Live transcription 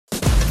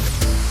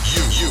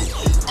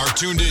are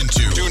tuned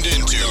into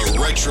the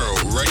Retro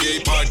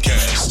Reggae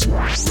Podcast.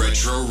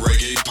 Retro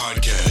Reggae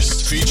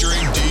Podcast.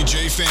 Featuring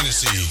DJ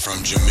Fantasy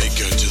from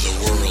Jamaica to the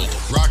world.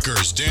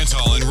 Rockers,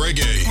 dancehall, and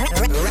reggae.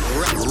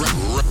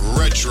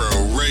 Retro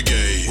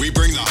Reggae. We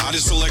bring the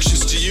hottest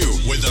selections to you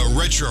with the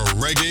Retro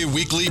Reggae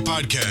Weekly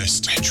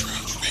Podcast. Retro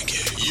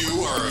Reggae.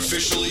 You are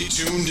officially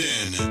tuned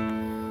in.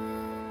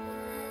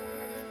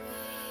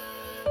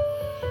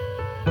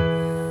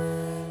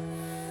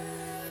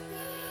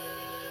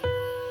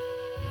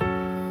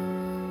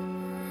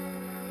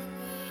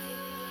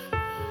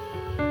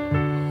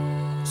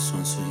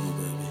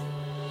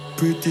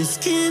 Pretty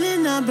skin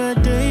in a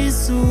birthday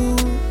suit.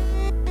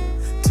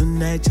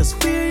 Tonight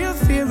just wear your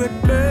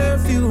favorite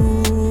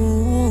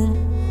perfume.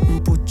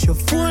 Put your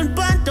phone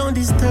back, don't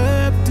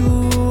disturb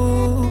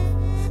too.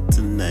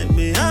 Tonight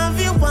me have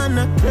you on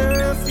a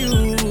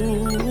curfew.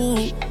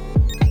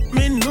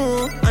 Me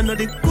know, I know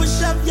the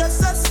push of your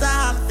so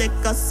soft. Take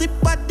a sip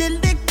of the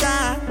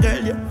liquor.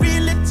 Girl, you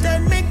really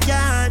turn me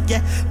on.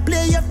 Yeah,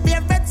 play your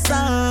favorite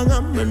song,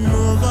 I'm an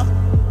over.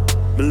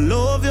 I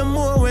love you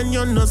more when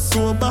you're not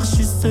sober.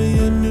 She say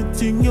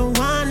anything you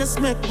want, just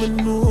make me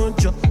know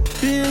you.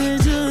 Baby,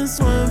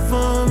 just wine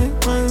for me,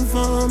 wine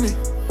for me.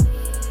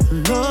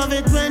 Love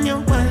it when you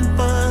wine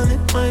for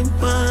it, wine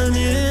for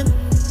it.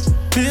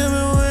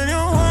 Baby, when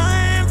you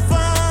wine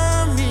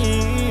for me,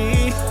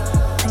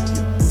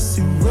 your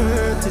pussy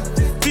worth it.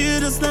 Feel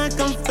just like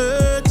I'm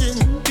virgin.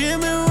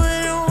 Baby,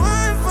 when you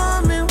wine for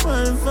me,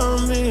 wine for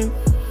me.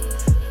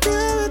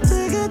 Baby,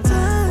 take your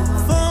time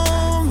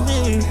for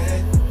me.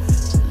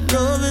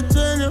 Love it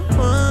when you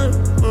want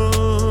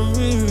for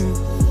me.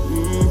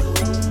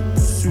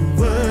 She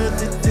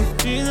worth it,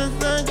 Jesus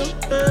like a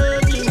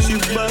virgin. She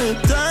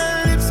bite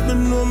her lips, me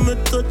know me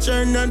touch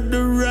her not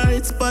the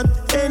right spot.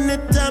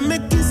 Anytime I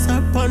kiss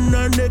her on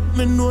her neck,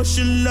 me know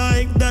she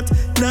like that.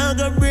 Now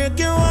go break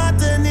your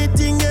heart,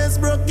 anything else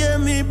broke, yeah,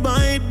 me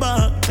bite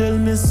back. Tell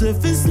me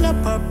if it's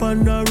slap her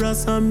on her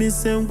ass, and me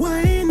say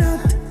why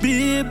not?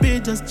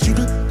 Baby, just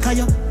jiggle, cause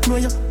you know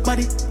your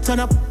body turn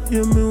up.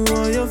 You me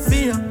want you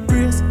feel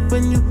brace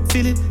when you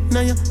feel it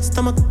now your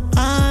stomach.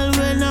 All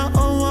when an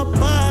hour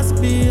pass,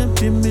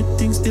 baby, me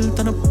things still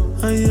turn up.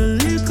 And your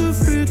little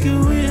freaky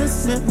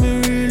ways make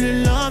me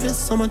really love you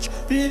so much.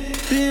 Baby,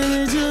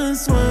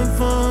 just wine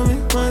for me,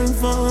 wine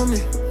for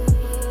me.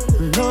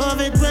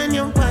 Love it when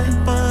you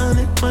wine on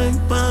it, wine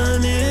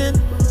on it.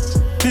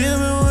 Baby,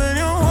 when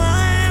you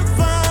wine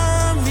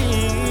for me.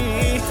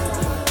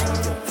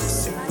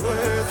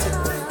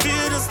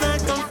 Feel just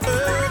like I'm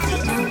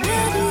virgin.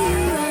 Where do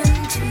you run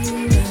to?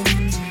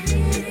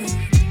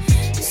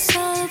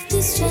 Solve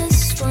this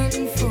just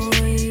one for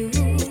you.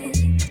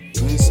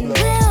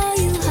 Where are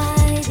you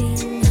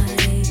hiding?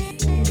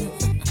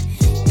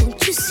 Don't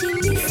you see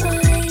me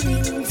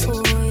fighting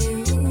for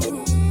you?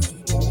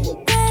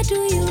 Where do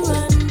you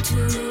run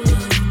to?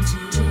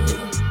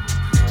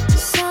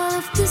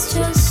 Solve this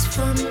just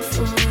one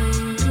for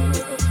you.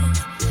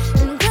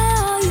 And where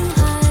are you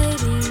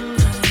hiding?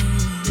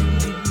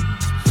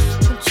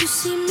 Don't you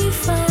see me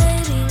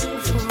fighting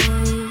for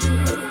you?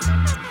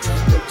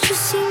 Don't you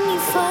see me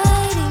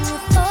fighting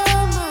with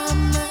all my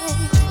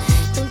might?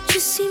 Don't you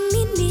see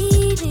me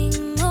needing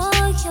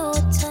all your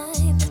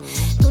time?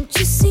 Don't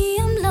you see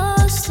I'm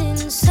lost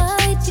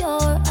inside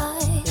your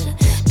eyes?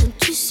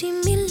 Don't you see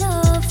me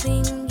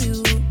loving you?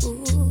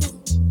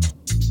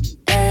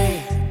 Hey,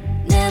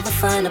 never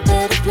find a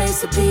better place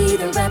to be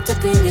than wrapped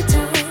up in your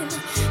time.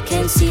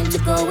 Can't seem to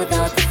go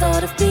without the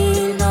thought of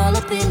being all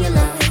up in your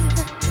life.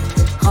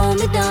 Hold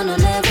me down,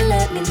 don't ever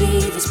let me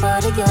leave. It's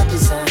part of your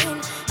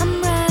design.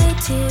 I'm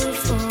right here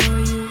for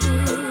you.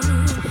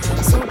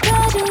 So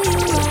where do you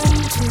run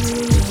to?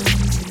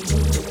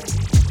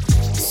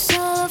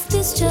 Solve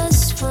this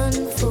just fun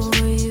for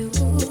you.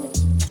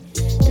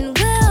 And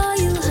where are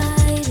you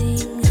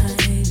hiding?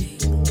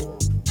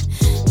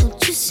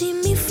 Don't you see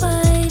me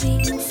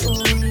fighting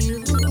for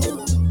you?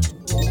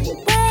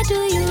 Where do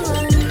you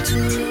run to?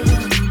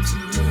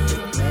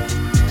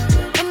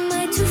 Am I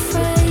too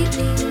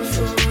frightening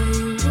for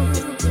you?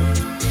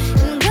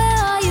 And where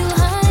are you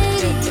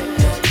hiding?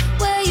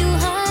 Where you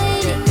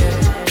hiding?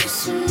 Don't you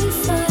see me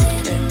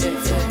fighting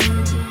for you?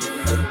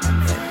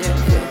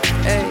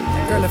 Hey,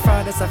 girl, the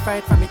farthest I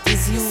fight from it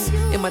is you.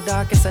 In my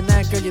darkest of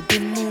night, girl, you've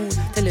been moved.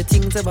 Tell you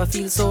things ever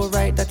feel so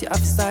right that you have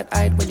to start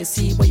hide when you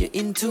see what you're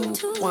into.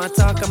 Wanna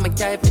talk, I'm a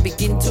guy if me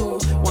begin to.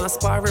 Wanna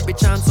spar every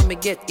chance when me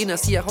get in. I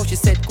see how she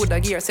said, could I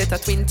gear set a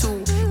twin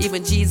too.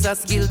 Even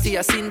Jesus guilty,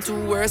 I sin too.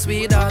 Worse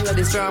with all of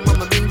this drama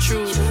I've been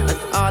through. And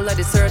all of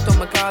this hurt on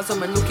my cause,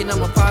 when I'm looking at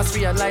my past,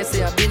 realize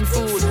say I've been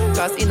fooled.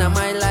 Cause in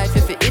my life,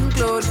 if it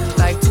include,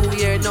 like 2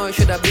 years now, it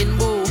should have been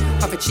boo.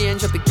 Have to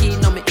change up the key,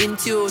 now me in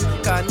tune.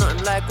 Cause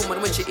nothing like woman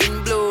when she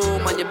in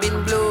bloom. And you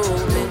been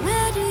blooming.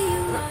 Where do you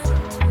run?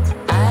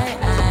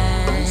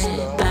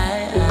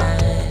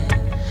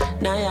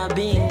 Now you're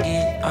being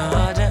it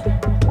harder.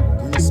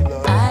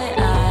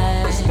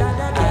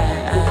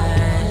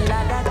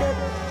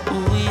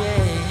 Ooh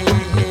yeah.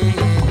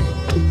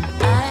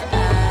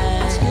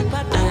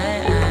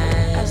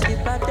 I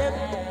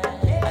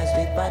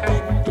sleep at them.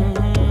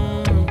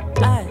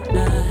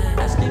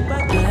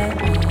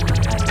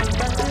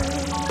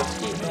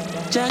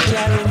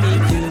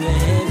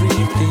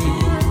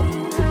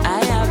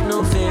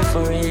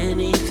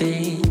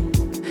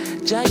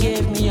 Jah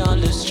gave me all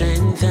the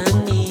strength I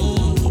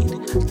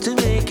need to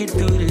make it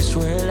through this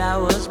world I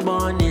was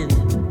born in.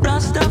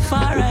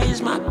 Rastafari is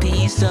my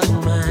peace of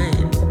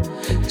mind.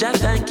 Jah,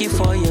 thank you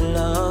for your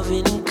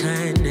loving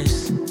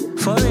kindness,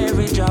 for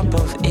every drop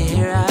of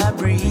air I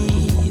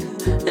breathe,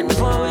 and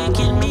for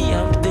waking me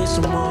up this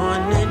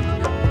morning.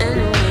 And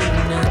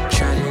when I'm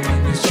trotting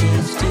in the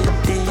streets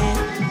today,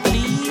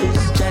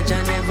 please, Jah,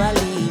 Jah, never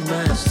leave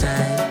my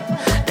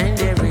side.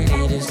 And every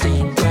day the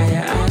same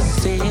prayer I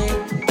say,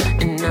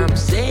 and I'm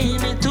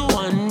saying it to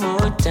one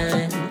more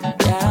time.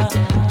 Yeah,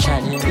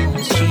 trotting in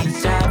the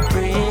streets I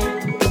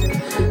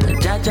pray.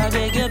 Jah, Jah,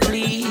 beg you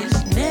please,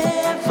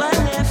 never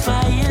left I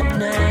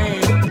and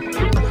I.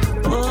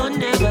 Oh,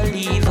 never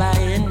leave I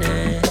and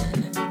I.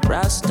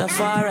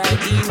 Rastafari,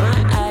 in my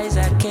eyes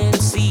I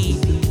can't see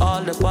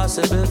all the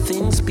possible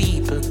things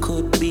people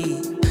could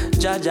be.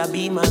 Jah, Jah,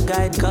 be my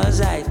guide,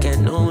 cause I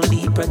can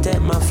only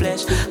protect my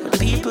flesh. But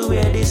people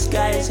wear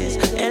disguises,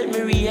 help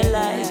me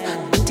realize.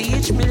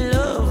 Teach me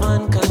love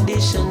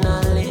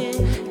unconditionally.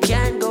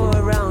 Can't go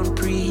around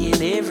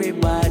preying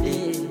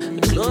everybody.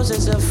 The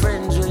closest of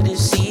friends will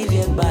deceive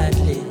you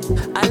badly.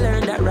 I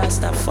learned that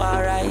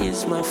Rastafari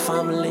is my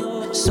family.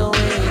 So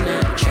when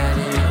I'm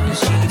trotting on the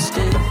streets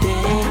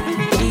today,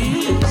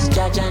 please,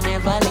 Jah, Jah,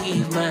 never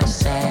leave my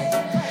side.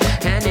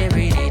 And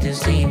every day the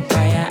same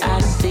prayer I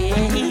say,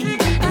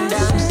 and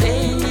I'm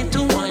saying it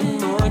to one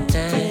more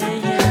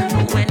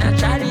time. When I'm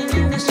trotting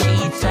in the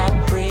streets I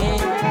pray,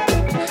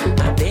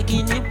 I'm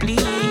begging you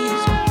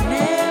please,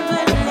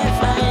 never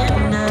left I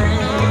and I.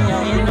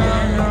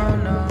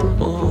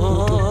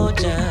 Oh,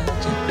 Jah,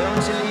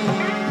 Don't you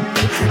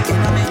leave.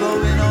 Inna me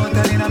going out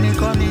and inna me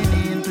coming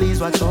in. Please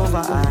watch over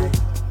I.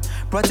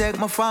 Protect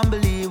my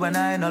family when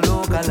I no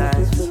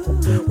localize.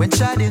 When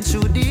chatting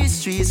through these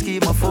streets,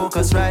 keep my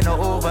focus right, no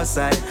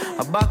oversight.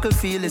 A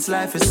battlefield, this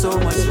life is so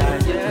much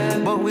light.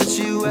 But with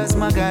you as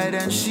my guide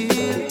and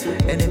shield,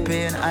 any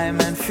pain I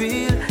man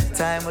feel,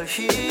 time will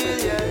heal,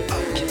 yeah.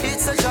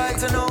 It's a joy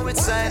to know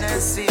it's sign and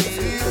seal.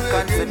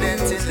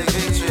 Confident in the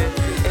victory.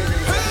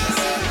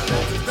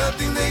 There's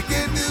nothing they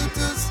can do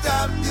to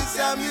stop this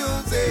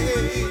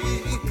music.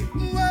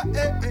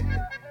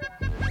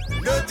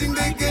 Nothing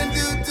they can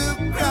do to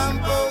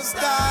cramp our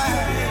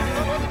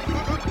style.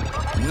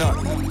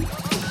 Nothing.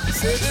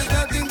 Say there's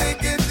nothing they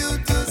can do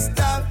to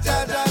stop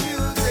Jah Jah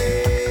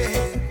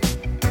music.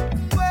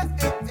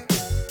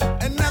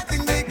 And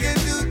nothing they can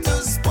do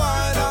to spoil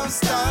our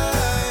style.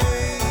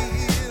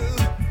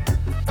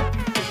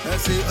 I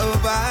say our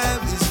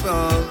vibe is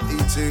from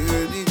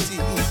eternity,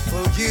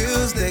 for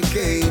years,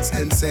 decades,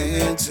 and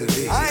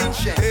centuries.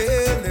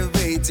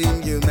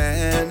 Elevating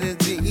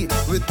humanity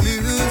with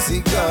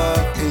music of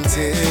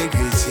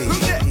integrity.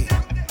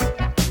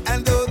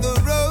 And though the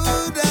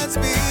road has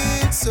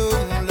been so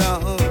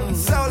long,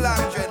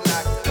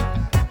 dreadlock,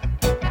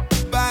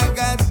 by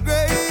God's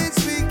grace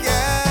we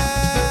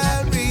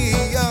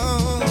carry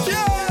on.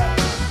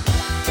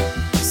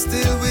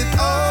 Still with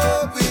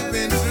all we've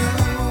been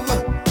through,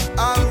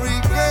 our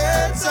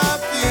regrets are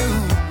few,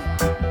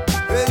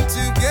 and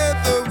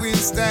together we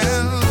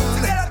stand.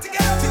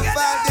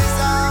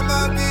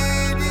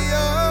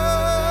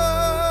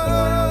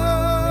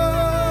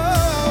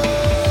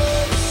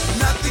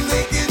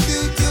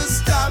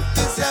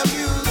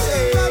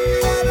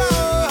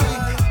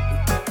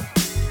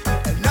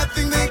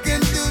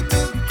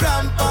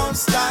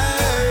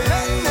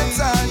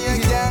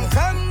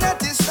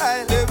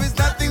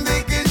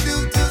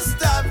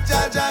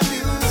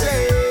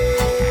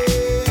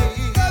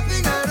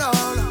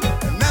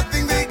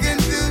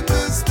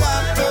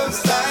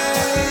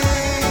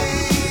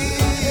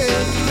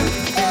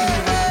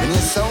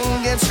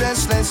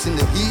 Restless in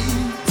the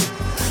heat,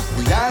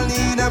 we all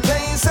need a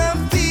place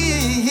of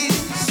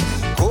peace.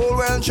 Whole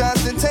world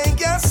tries to take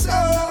your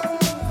soul.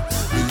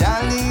 We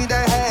all need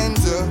a hand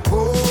to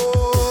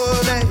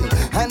hold it.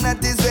 And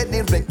that is where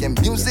the reggae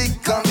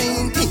music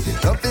coming in.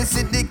 Love is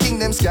the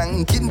kingdom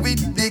skanking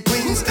with the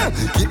queens.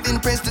 Giving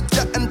praise to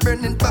Jah and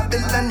burning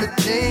Babylon with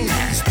chains.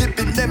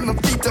 Slipping them a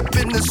feet up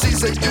in the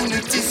seas of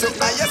unity. So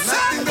I have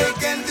nothing they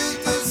can do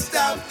to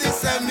stop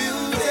this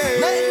music.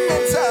 Nothing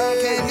at all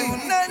can do,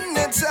 nothing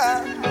at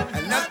all.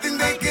 And nothing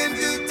they can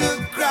do to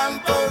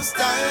cramp our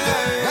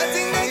style.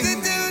 Nothing they can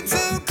do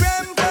to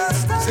cramp our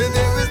style. Say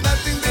there is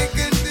nothing they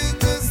can do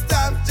to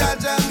stop Jah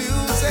Jah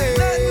music.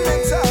 Nothing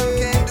at all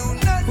can do,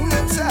 nothing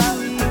at all.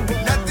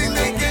 Nothing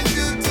they can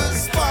do to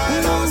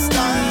spoil our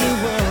style.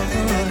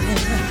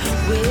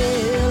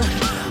 Well,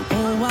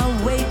 oh,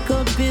 I wake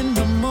up in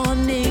the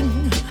morning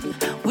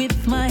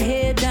with my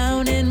head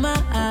down in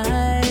my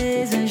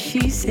eyes, and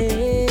she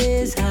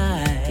says hi.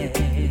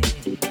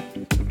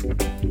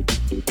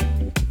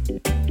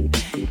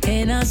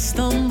 And I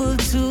stumble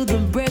to the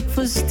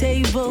breakfast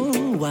table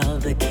while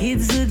the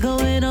kids are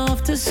going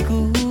off to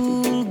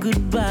school.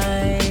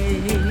 Goodbye.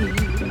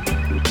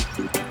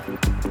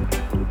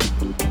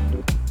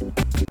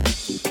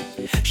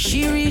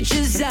 She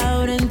reaches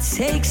out and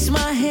takes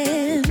my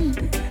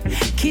hand,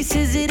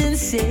 kisses it and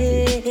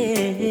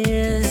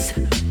says,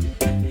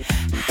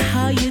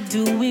 how you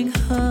doing,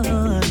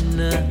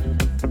 honey?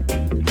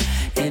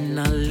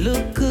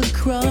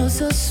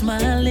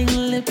 smiling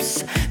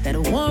lips that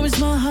warms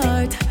my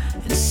heart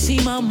and see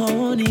my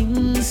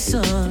morning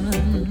sun.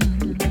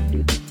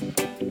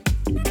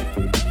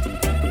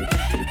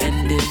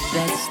 And if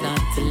that's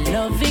not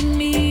loving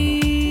me,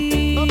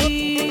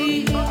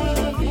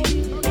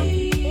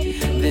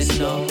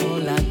 then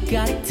all I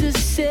got to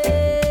say,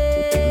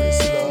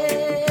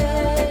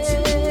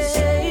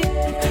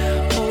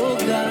 oh,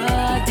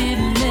 God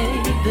didn't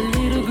make the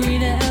little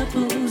green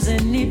apples,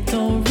 and it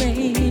don't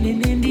rain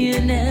in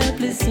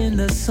Indianapolis in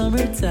the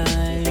summertime.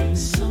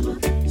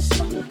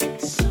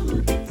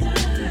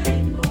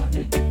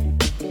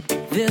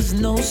 There's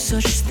no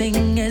such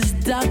thing as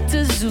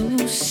Dr.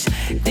 Zeus,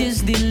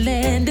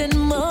 Disneyland and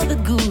Mother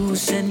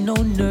Goose, and no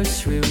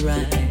nursery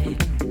rhyme.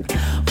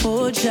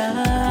 Oh,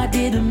 Jah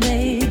didn't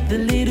make the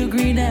little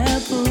green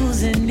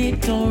apples, and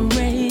it don't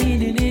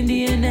rain in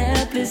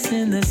Indianapolis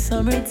in the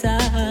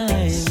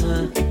summertime.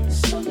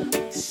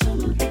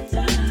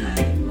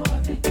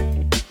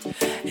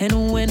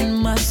 And when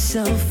my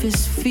self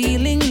is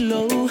feeling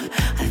low,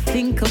 I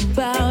think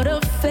about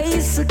a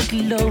face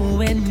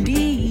aglow and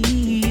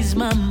ease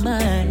my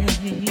mind.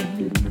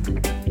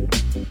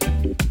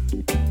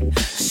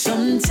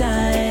 Sometimes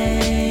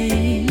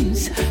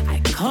I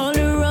call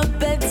her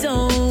up at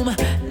home,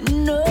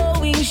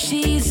 knowing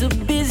she's a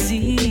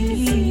busy,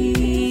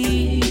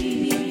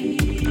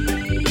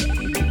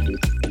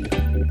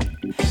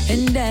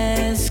 and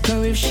ask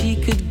her if she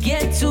could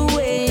get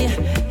away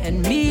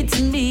and meet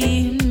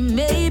me.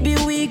 Maybe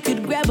we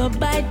could grab a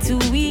bite to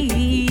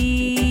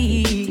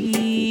eat,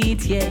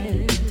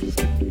 yes.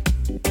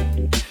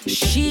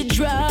 She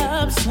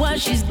drops what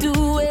she's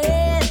doing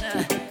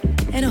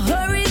and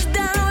hurries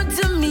down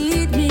to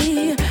meet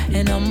me,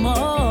 and I'm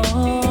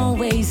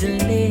always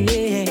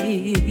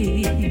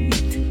late.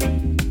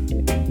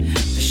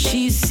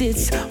 She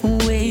sits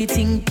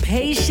waiting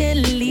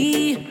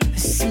patiently,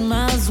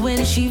 smiles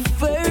when she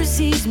first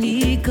sees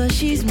me, 'cause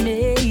she's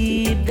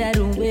made that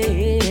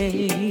way.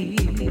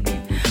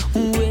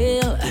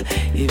 Well,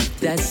 if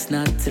that's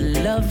not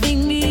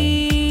loving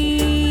me,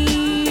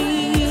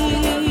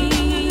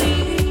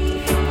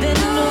 then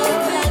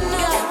all I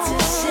got to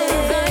say,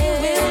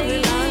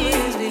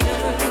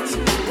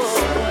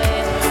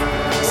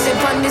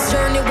 step on this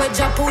journey where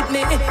Jah put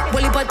me.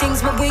 Well, if I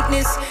things my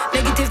weakness,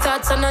 negative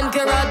thoughts and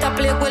unpure heart, I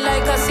play with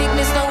like a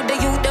sickness. Now the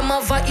youth them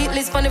have a hit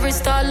list on every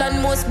stall and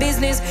most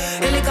business.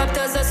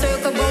 Helicopters are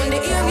circle round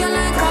the area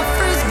like a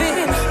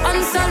frisbee.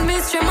 Unsolved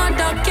mystery, my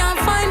dog can't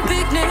find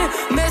picnic.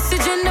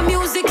 Message in the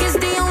music is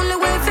the only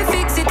way to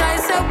fix it. I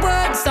said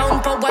word,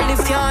 sound power,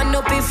 lift your hand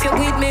up if you're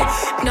with me.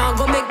 Now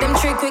go make them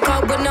trick quick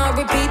out, but now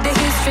repeat the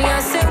history.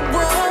 I said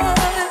word,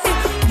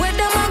 where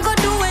them I go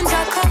do when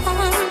Jah come?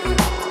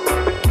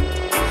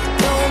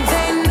 Don't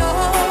they know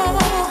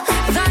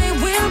thy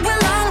will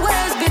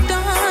always be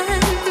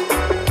done?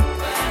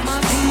 My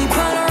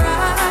people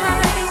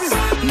rise,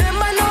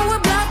 remember now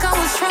we're black and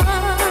we're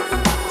strong.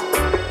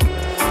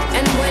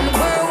 And when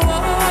we're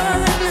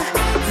one,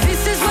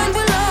 this is when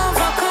we'll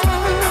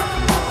overcome.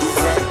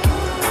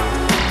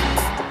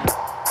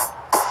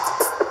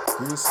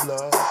 Yes,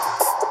 Lord.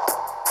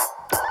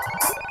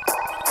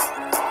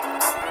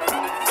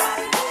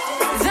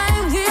 Thy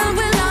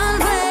will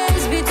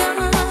always be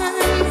done.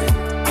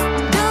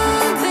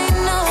 Don't they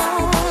know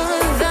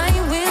thy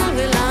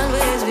will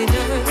always be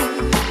done?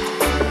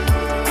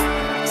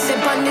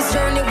 Step on this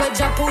journey where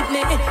Jah put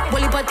me.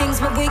 Well, if I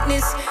things my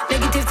weakness,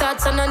 negative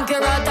thoughts and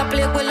unpure heart, I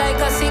play with like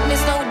a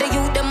sickness. Now the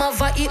youth them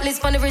have a hit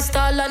list on every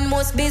stall and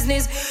most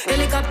business.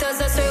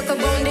 Helicopters are circle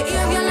round the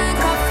area like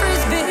a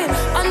frisbee.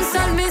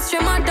 Unsolved mystery,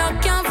 my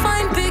dog can't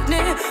find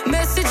picnic.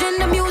 Message in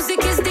the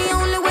music is the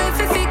only way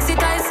to fix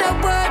it. I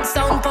said word,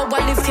 sound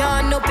power, lift your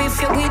hand up if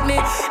you're with me.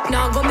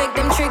 Now go make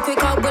them trick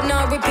quick out, but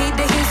now repeat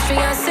the history.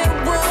 I said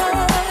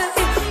word,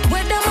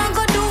 where them I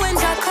go do when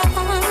Jah come?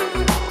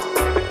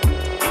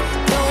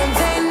 Don't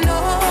they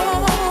know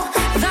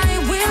thy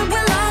will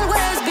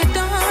always be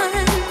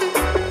done?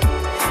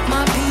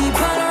 My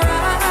people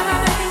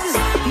rise,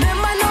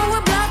 remember now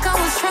we're black and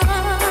we're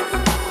strong.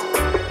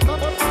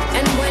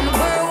 And when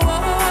we're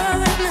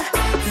one,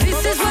 this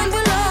is when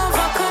we'll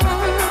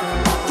overcome.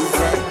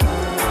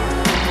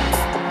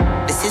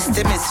 The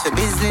system is for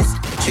business.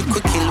 Trick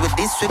we kill with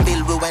this we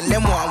build. We when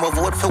them want we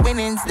vote for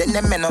winnings, then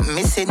them men up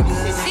missing.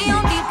 See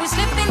how people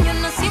slipping, you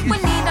know, see we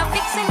need a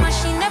fixing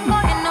machine. Never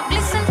end up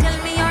listen, tell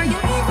me, are you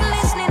even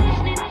listening?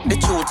 The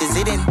truth is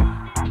hidden.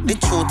 The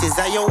truth is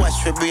I you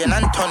wash for brain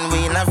and turn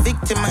we in a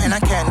victim, and I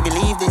can't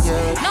believe this.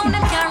 Now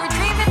them can't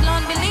retrieve it,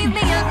 Lord, believe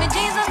me, help me,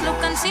 Jesus,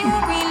 look and see who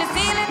really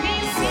feel it.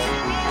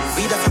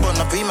 We the fun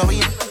up prima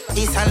win.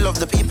 East and love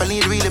the people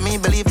need really me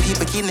believe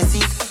people keen the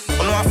seat.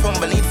 Oh no I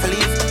fumble need for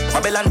leave.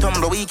 Babylon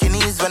tumble weak in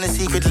ease when the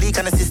secret leak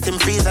and the system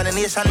freeze and the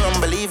nation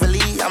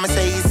unbelievably. I'ma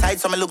say east side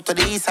so I look to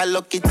the east. I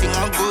lucky thing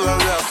my grow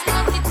rough. I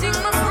lucky thing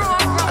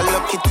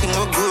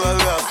my grow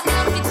rough.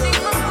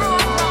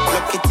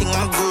 Lucky thing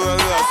my grow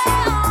rough.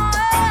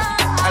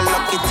 I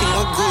lucky thing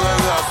my grow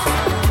rough.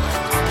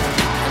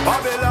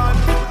 Babylon.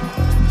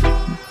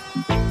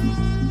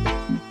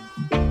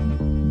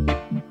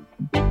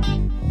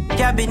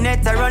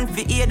 Cabinet a run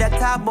for ear that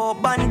talk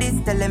about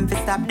bandits. Tell them to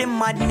stop the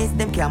madness.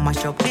 Them can't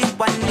mash up this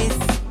oneness.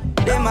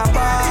 Them a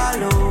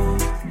ball out,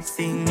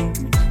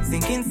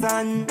 sinking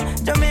sun.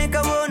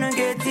 Jamaica wanna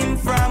get him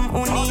from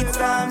who needs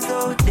some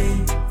so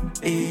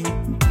they,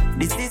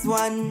 this is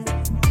one.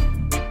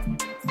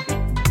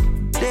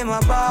 Them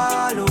a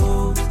ball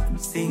out,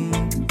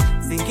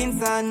 sinking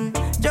sun.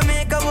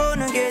 Jamaica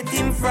wanna get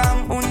him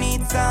from who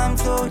needs some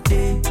so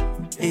they,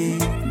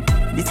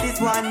 this is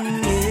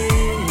one.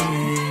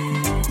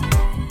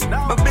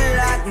 But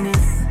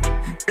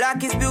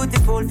black is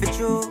beautiful for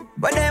true.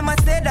 But them a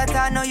say that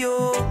I know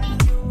you.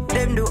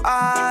 Them do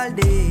all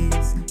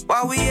this.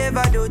 What we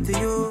ever do to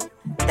you?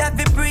 You have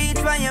to preach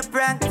when you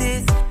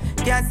practice.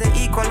 Can't say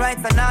equal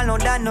rights and all know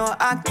that no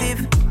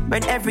active.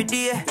 When every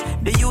day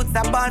the youths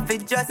are born for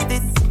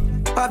justice.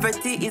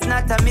 Poverty is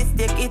not a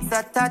mistake, it's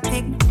a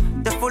tactic.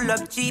 The full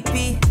of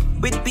GP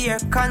with beer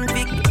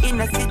convict.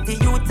 In a city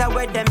youths are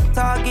where them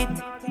target.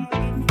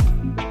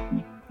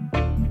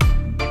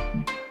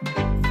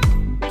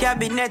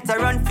 Cabinet a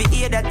run for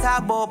ear that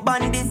talk about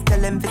bandits.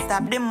 Tell them to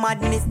stop the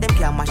madness. Them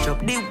can't mash up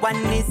the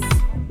oneness.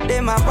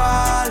 Them a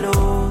ball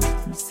out,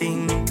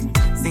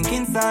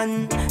 sinking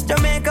sun.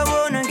 Jamaica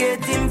wanna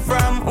get him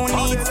from who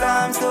needs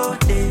some so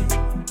they,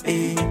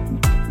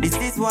 this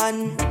is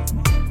one.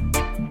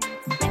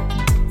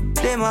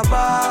 Them a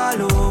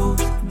ball out,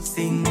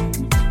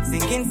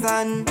 sinking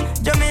sun.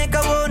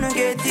 Jamaica wanna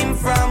get him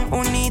from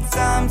who needs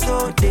some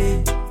so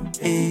they,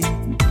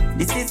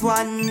 this is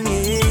one.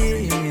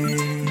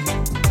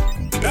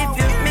 If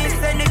you're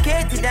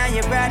miseducated and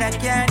your brother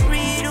can't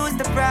read, who's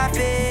the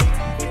prophet?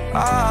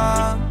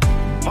 Oh,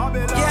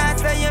 can't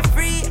say you're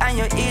free and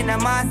you're in a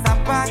master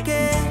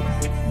pocket.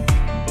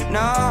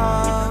 No,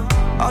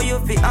 oh you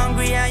feel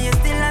hungry and you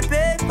still not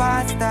pay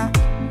pasta.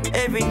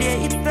 Every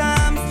day it's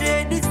some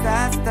straight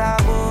disaster,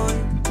 boy.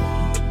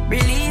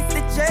 Release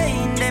the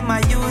chain, them I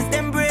use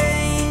them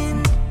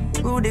brain.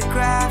 Who the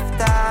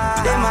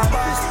crafter? Them a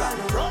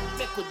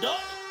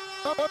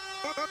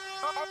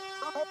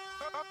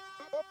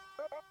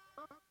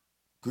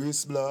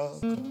Chris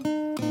Block.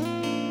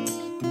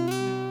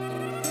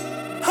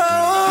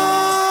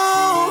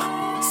 Oh,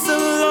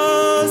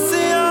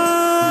 Selassie,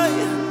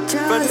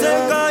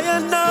 protect all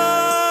your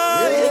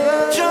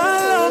night. Your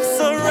love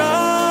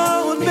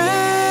surround me.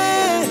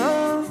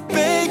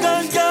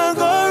 Pagan can't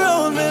go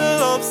round me.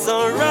 Love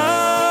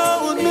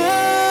surround me.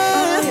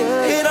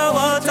 In a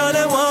water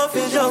they want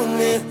to drown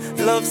me.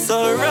 Love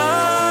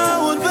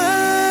surround me.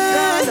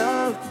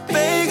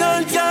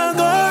 Pagan can't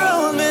go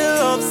round me.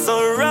 Love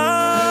surround.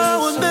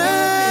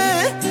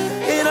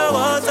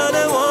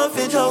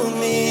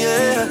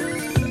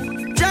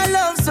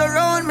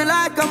 Surround me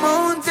like a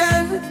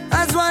mountain.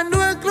 As one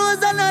door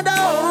closed, another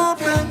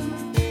open.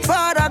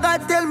 Father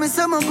God tell me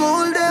some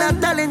golden. That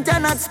talent are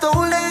not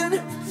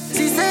stolen.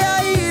 She say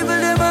I evil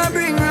them I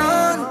bring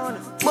round.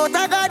 But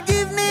I God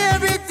give me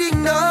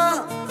everything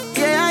though.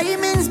 Yeah,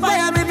 him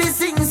inspire me to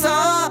sing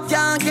so.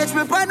 Can't catch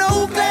me by no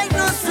hook like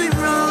no swim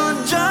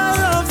run. Your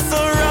love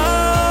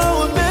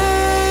surround me.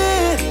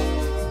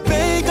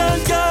 Pagan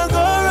can't go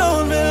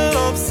round me.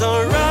 Love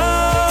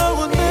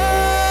surround me.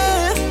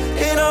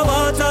 In a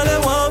water they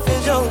want to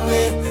drown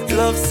me.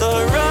 Love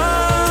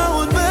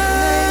surround me.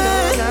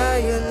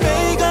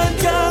 Pagan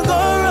can't go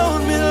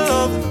round me.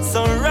 Love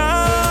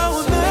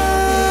surround me.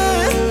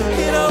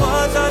 In a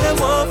water they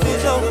want to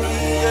drown me.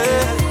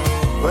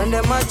 Yeah. When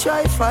them I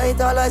try fight,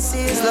 all I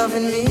see is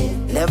loving me.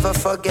 Never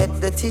forget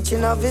the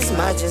teaching of His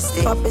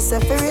Majesty. Papa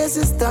said for raise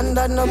His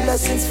standard, no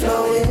blessings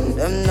flowing.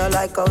 Them no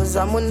like how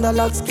Zamunda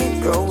locks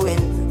keep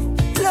growing.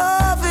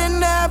 Love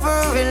in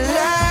every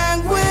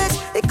language.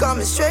 It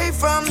coming straight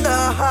from the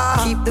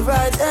heart. Keep the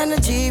right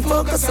energy,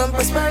 focus on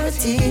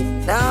prosperity.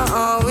 Now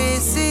all we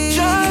see.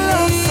 Your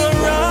love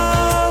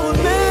surround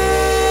me.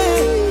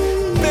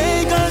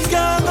 Pagans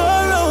can't go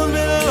round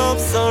me. Love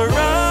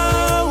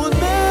surround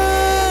me.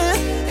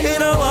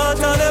 In a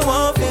water they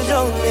want to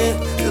drown me.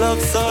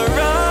 Love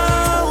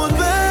surround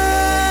me.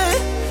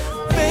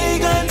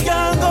 Pagans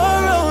can't go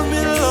round me.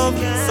 Love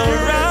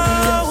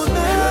surround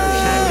me.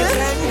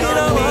 In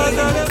a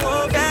water they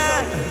want to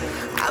drown me.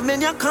 I'm in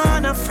your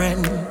corner,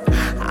 friend.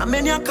 I'm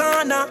in your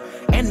corner.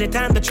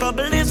 Anytime the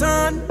trouble is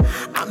on,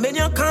 I'm in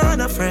your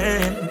corner,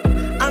 friend.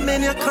 I'm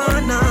in your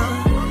corner.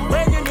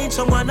 When you need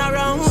someone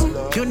around,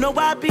 you know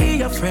I'll be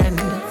your friend.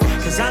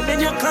 Cause I'm in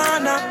your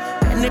corner.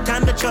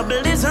 Anytime the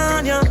trouble is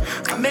on you,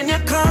 I'm in your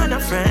corner,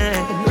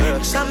 friend.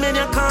 Cause I'm in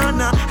your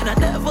corner, and I'm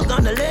never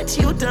gonna let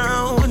you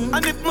down.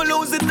 And if me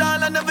lose it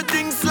all and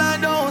everything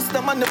slide down,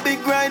 stand on the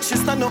big ride, she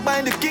stand up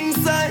by the king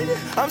side.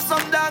 I'm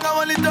some dog, I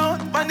want it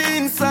out on the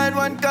inside.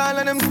 One call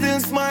and them still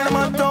smile, I'm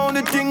out down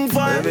the thing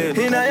vibe.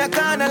 In your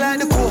corner like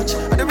the coach,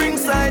 at the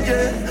ringside,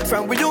 yeah.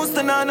 From we used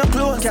to know no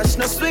close, catch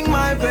no swing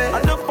my way.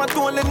 I love my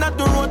tool and not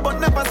the road, but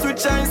never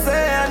switch I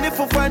say. And if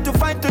we fight to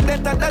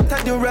death,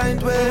 that's the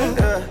right way,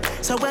 yeah.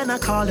 So when I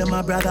call you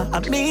my brother, I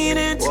mean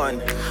it.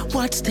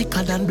 What's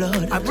thicker than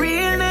blood? I'm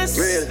realness.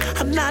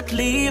 I'm not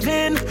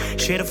leaving.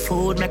 Share the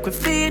food, make we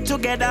feed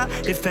together.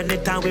 If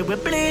anytime we will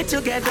bleed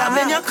together. I'm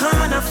in your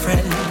corner,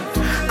 friend.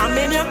 I'm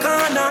in your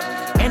corner.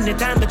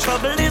 Anytime the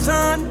trouble is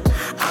on,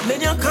 I'm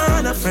in your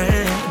corner,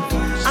 friend.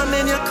 I'm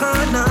in your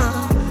corner.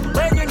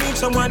 When you need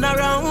someone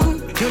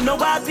around, you know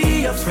I'll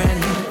be your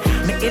friend.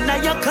 Me in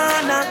your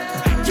corner.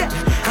 Yeah,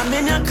 I'm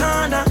in your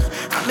corner.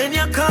 I'm in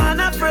your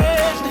corner,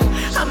 friend.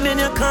 I'm in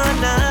your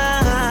corner.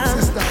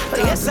 Oh,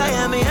 yes, I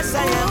am. Yes,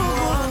 I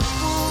am.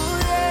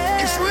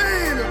 It's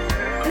real.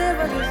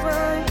 Never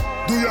divine.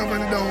 Do you have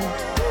any doubt?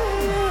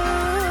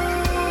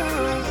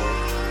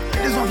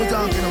 This is what we're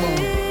talking about.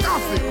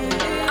 Nothing.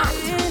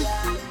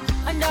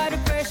 Under the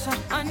pressure,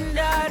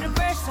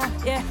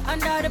 yeah,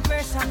 under the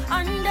pressure.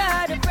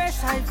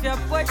 If your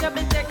porch up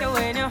and take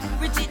away, no,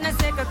 reach it in a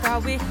second,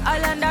 cause we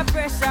all under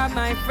pressure,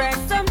 my friend.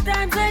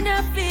 Sometimes when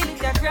you feel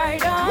it, you cry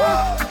down.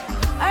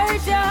 I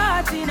hurt your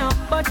heart, you know,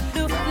 but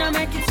do not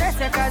make it stress,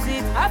 cause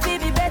it happy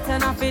be better,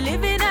 not feel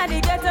living at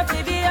the ghetto,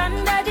 feel be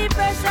under the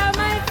pressure,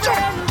 my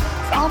friend.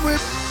 I'm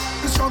with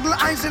the struggle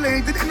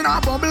isolated in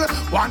a bubble.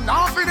 One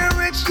half for the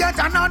rich, yet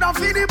another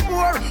for the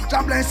poor.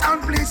 God bless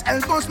and please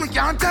help us, we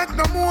can't take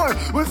no more.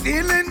 We're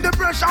feeling the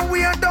pressure,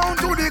 we are down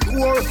to the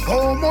core.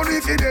 Oh, money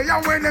for the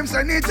and when them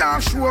send it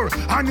offshore.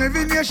 And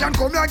every nation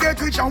come here get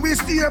rich and we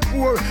stay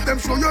poor. Them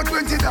show you $20,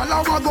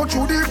 we go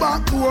through the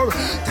back door.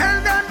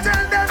 Tell them,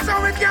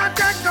 so we can't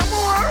take no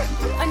more.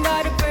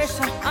 Under the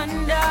pressure,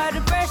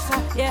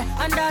 yeah,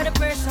 under the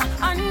pressure.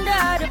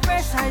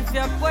 If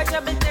your porch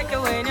up and take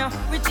away, no,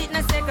 reach it in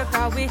a second,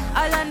 cause we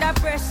all under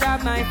pressure,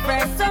 my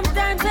friend.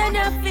 Sometimes when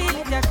you feel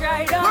it, you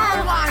cry down.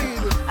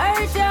 I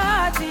hurt your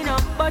heart, you know,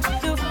 but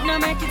do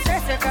not make it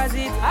stress, cause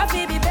it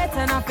happy be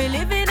better, not feel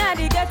living at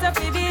the ghetto,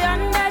 feel be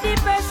under the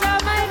pressure,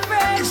 my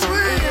friend. It's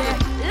real.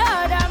 Yeah.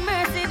 Lord have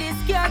mercy, this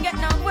can't get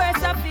no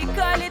worse. I feel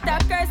call it a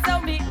curse, so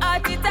me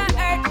heart it a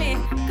hurt me.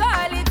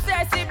 Call it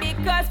thirsty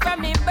because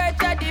from me birth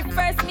to the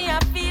first me, I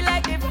feel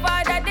like the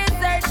father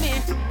desert me.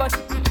 But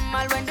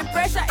all when the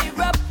pressure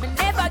erupt, me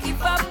never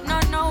give up.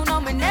 No,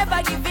 me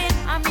never give in.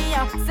 And me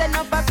up, send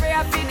up a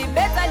prayer for the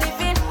better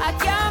living. I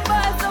can't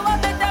ball, so I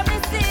better me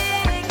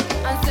sing.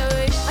 And so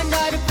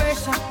under the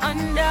pressure,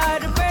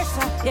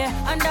 yeah,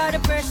 under the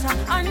pressure.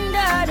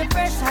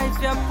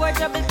 If your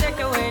porch up and take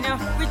away now,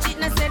 reach it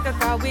in a second,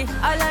 cause we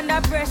all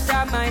under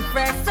pressure, my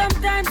friend.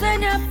 Sometimes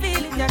when you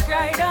feel it, you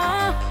cry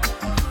down.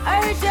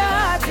 I hurt your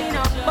heart, you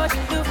know, but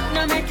do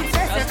not make it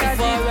stress, cause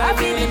I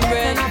feel it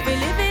better, not be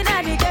living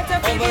at the ghetto,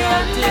 feel it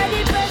under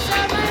the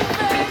pressure, my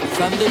friend.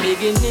 From the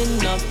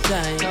beginning of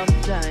time,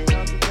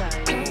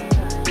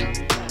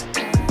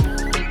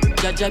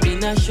 Jaja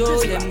been a show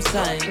them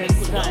signs.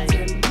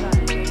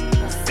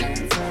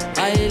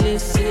 I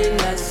listen,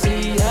 I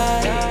see,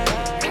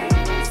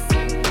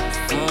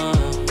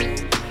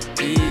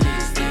 he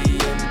is the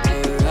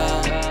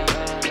emperor.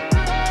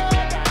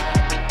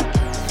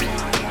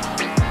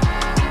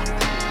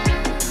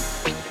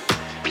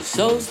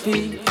 So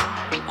speak,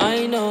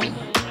 I know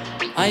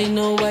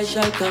I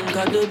shall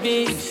conquer the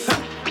beast.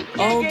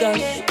 Oh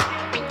gosh,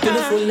 to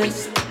the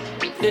fullest,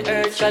 the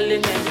earth shall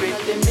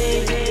inherit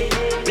me.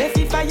 Left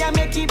the fire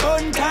make it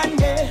burn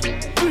candy.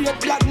 Great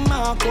black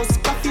Marcus,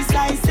 coffee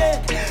size.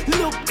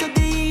 Look to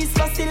the east,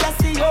 for still I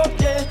see up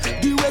there.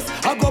 The west,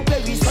 I go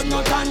Paris, so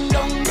not turn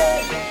down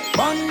there.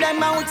 Burn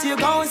them out, you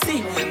gon'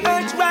 see.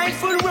 Earth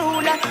rightful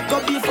ruler, go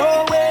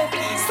before way.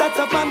 Start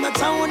up on the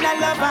town of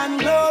love and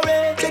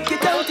glory. Check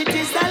it out, it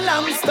is a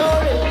long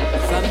story.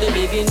 From the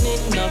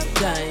beginning of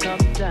time,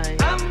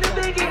 from the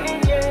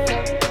beginning, yeah.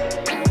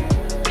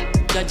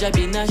 Jaja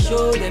been a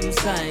show them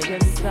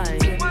signs.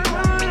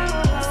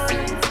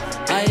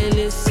 I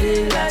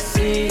listen, I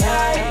see,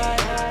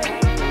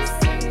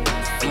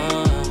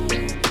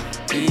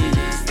 he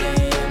is the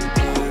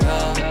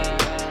emperor.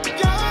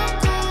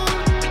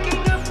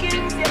 King of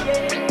kings,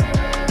 yeah.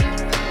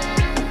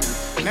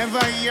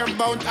 Never hear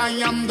about I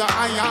am the I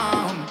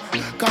am.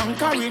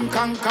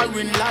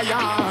 Conquering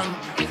lion.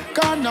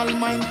 Carnal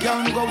mind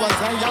can't go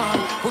as I am.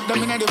 Put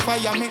them in the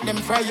fire, make them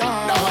fire.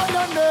 No.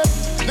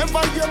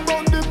 Never hear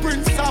about the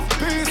Prince of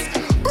Peace.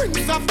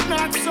 Prince of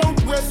North,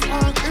 South, West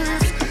and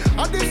East.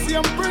 And the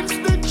same Prince,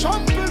 the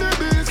champ of the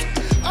beast.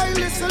 I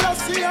listen, I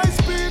see, I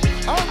speak.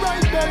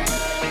 Alright then.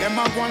 Them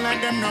a go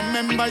like them no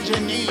remember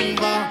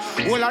Geneva.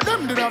 All of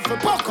them did have to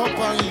pack up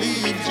and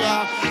leave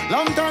ya.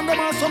 Long time them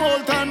are some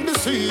old time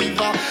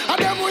deceiver. And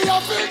them we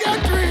have to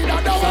get rid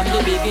of them. From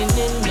the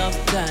beginning of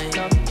time,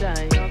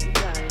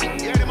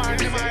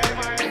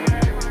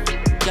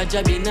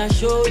 Jaja been a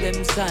show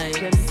them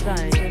signs.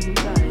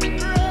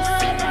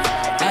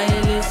 I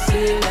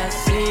listen, I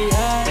see,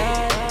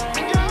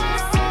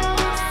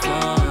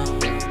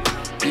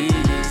 he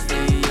is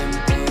the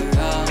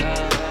emperor.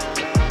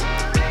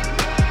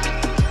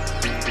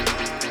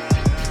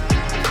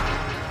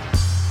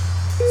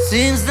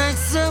 Seems like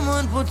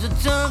someone put a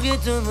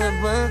target on my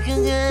back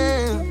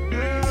again.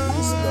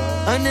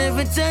 And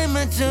every time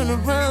I turn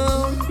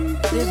around,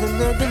 there's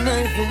another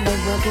knife in my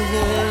back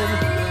again.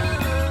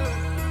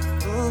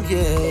 Oh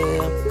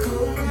yeah.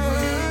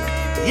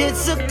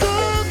 It's a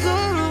cold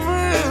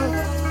world,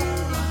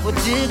 but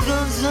here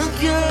comes a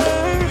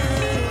girl.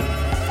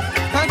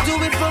 I do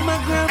it for my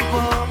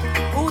grandpa,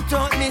 who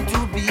taught me to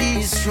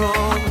be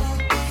strong.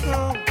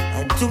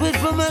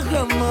 my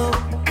grandma,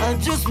 I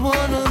just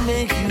wanna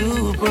make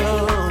you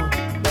proud.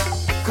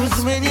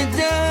 Cause when you're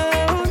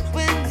down,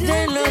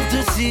 they love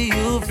to see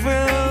you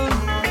frown.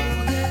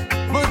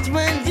 But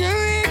when you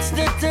reach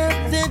the top,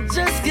 they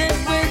just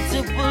can't wait to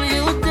pull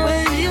you down.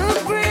 When you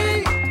pray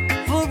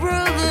for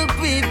other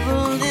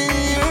people in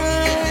your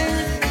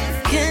life,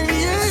 can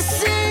you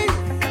sing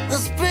a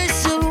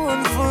special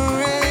one for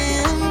I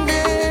and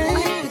I?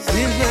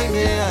 Seems like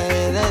the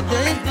eye that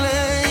they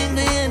climb,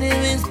 the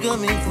enemy's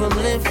coming from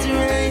left to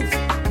right.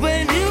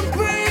 When you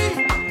pray,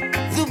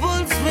 the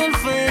bullets will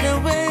fade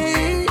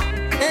away,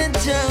 and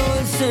Jah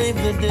will save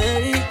the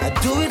day. I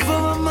do it for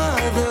my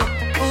mother,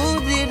 who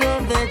did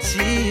all that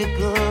she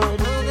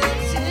could.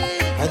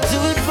 I do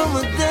it for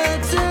my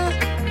doctor,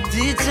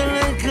 teacher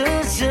and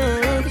coach,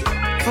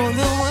 for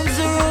the ones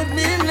who wrote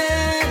me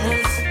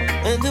letters,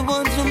 and the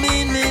ones who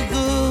made me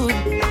good,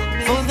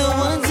 for the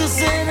ones who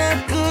said I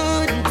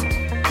couldn't,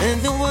 and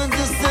the ones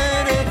who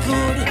said I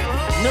could.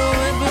 No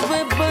every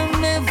weapon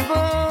may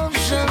fall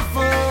shall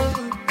fall.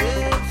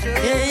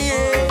 Yeah,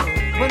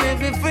 yeah. But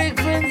every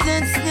fragrance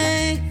and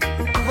snake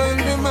on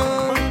them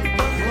all.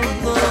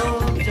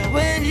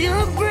 When you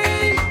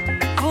pray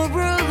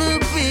for other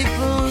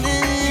people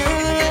in your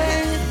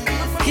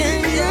life, can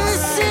you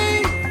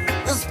sing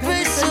a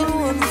special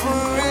one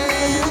for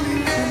him?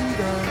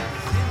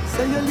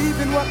 Say you're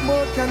leaving, what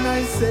more can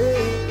I say?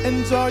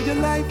 Enjoy your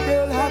life,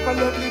 girl, have a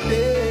lovely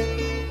day.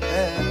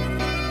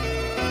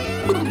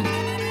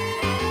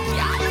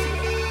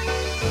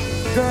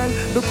 Girl,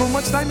 look how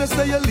much time you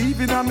say you're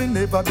leaving and me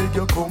never beg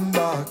you come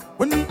back.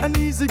 When me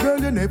uneasy, girl,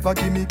 you never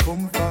give me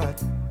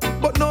comfort.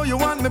 But now you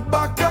want me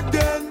back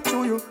again.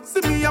 Do you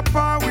see me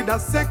apart with a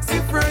sexy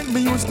friend?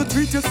 Me used to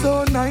treat you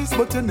so nice,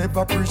 but you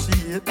never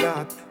appreciate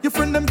that. Your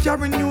friend them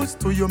carry news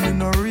to you, me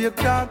no rate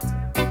that.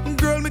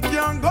 Girl, me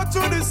can't go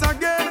through this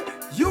again.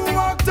 You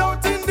walked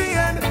out in the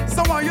end,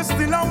 so why you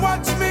still a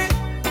watch me?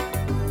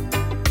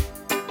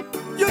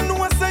 You know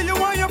I say you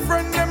want your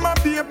friend, them a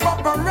be a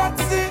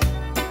paparazzi.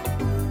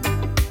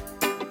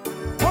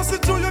 Once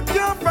it true, you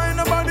can't find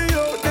nobody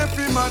out there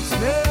fi match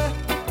me.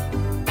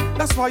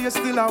 That's why you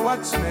still a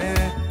watch me.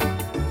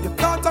 You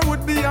thought I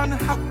would be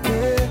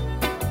unhappy,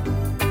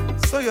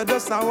 so you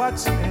just a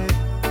watch me.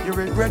 You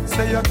regret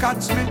say you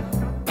catch me.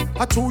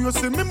 I told you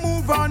see me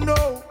move on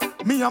now.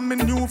 Me and my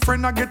new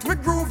friend I get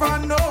with groove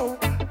on now.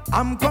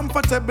 I'm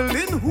comfortable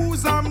in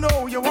whose I'm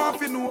now. You want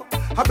to know?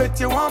 I bet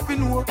you want to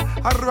know.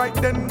 Alright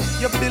then,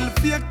 you build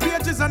fake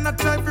pages and I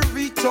try to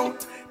reach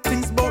out.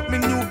 Things about me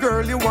new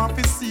girl you want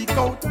to seek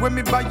out. When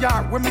me buy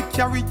her, when me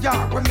carry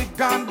her, when me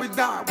gone with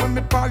her, when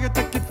me power you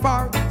take it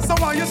far. So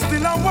why you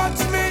still a watch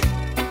me?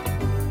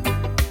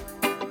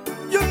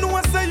 You know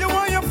I say you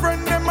want your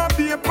friend them a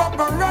be a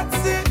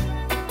paparazzi.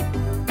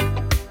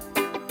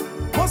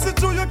 Once it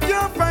true you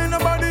can't find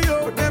nobody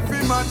out there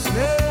fi match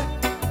me.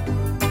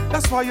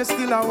 That's why you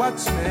still a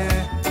watch me.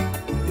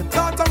 You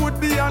thought I would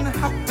be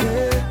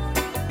unhappy,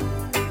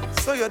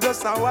 so you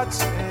just a watch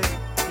me.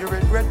 You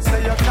regret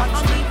say you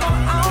catch me.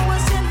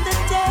 Hours in the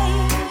day,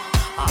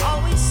 I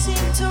always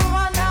seem to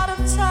run out of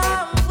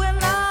time when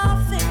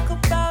I think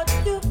about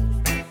you.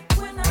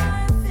 When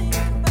I think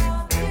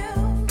about you,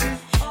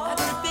 I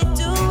could be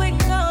doing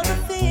other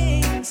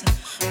things,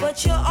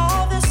 but you're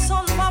all that's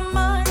on my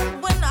mind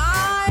when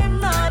I'm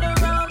not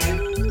around you.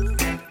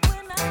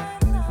 When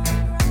I'm not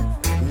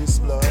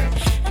around.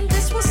 And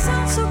this will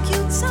sound so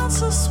cute, sound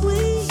so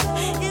sweet.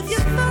 If you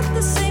felt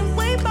the same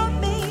way about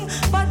me,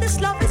 but this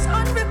love is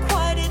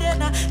unrequited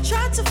and I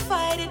try to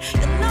fight it.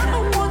 You're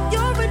not what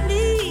you're in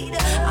need.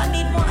 I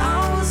need more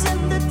hours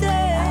in the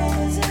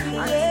day.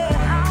 Yeah.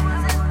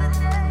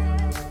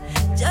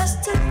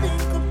 Just to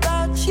think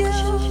about you.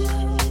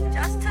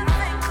 Just to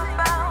think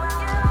about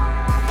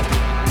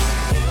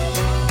you.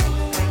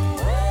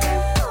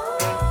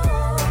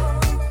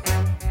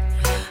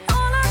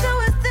 All I do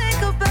is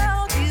think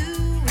about you.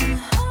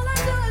 All I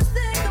do is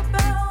think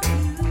about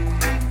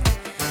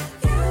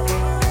you.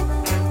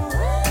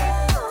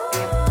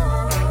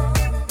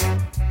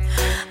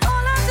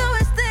 All I do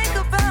is think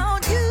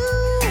about you.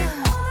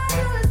 All I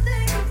do is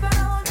think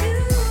about you.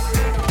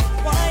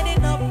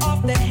 Winding up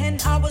off the hand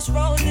I was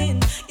rolling.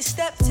 You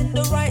stepped in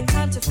the right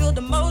time to feel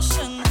the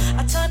motion.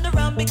 I turned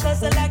around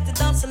because I like to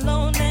dance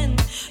alone, and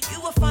you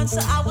were fine,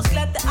 so I was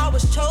glad that I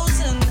was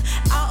chosen.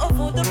 Out of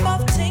all the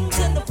rough things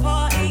in the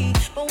party,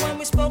 but when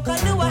we spoke, I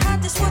knew I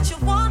had this what you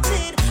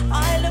wanted.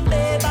 Island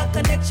babe, our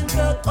connection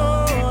felt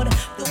odd.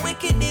 The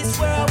wicked is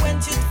where I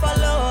went, you'd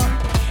follow.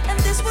 And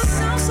this would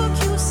sound so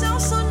cute,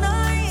 sound so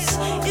nice.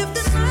 If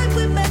the night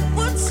we met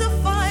would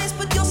suffice,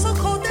 but you're so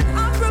cold that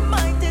I'm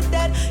reminded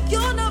that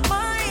you're not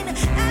mine.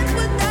 And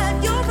with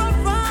that, you're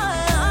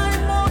alright.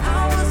 More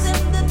hours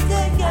in the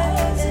day,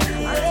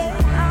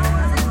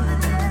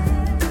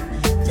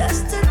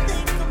 just to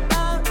think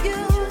about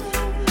you.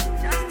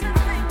 Just to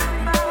think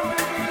about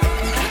you.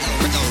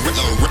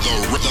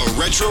 The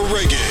Retro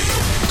Reggae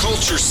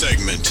Culture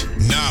segment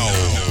now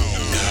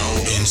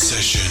in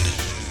session.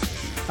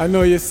 I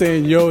know you're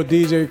saying, yo,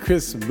 DJ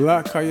Chris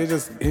Black, how you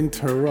just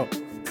interrupt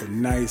the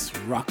nice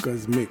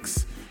rockers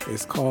mix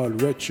It's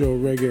called Retro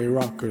Reggae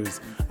Rockers.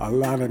 A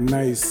lot of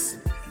nice,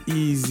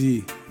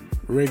 easy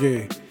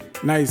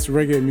nice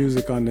reggae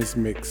music on this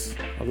mix.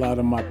 A lot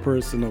of my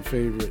personal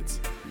favorites.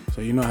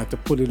 So I have to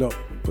put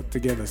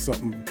together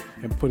something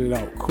and put it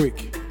out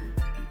quick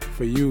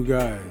for you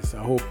guys.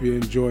 I hope you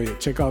enjoy it.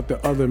 Check out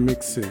the other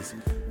mixes.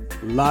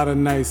 A lot of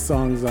nice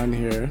songs on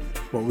here,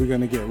 but we're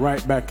gonna get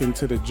right back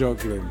into the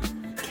juggling.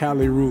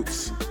 Cali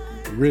Roots,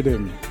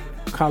 Rhythm,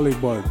 Cali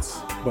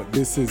Buds, but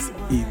this is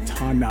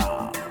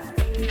Etana.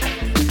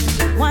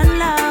 One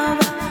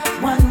love,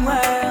 one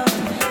world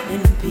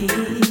in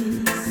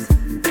peace.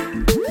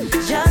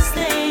 Just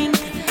think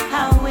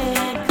how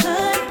it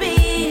could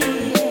be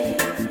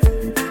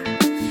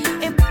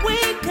if we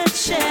could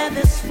share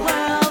this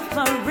world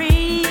for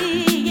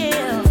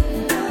real.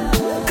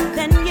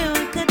 Then you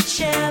could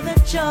share the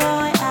joy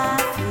I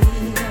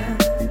feel.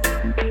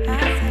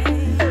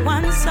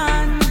 One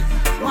sun,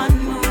 one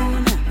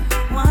moon,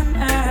 one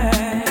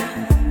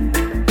earth.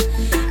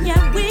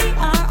 Yeah, we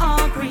are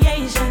all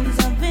creations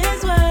of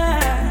His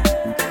word.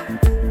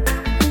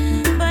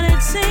 But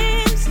it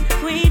seems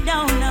we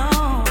don't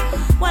know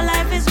what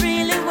life is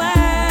really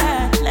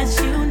worth. Let's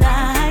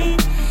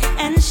unite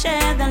and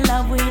share the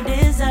love we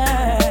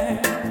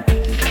deserve.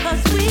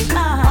 'Cause we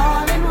are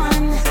all in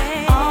one,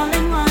 all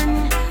in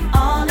one,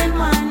 all in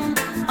one,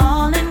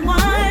 all in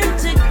one.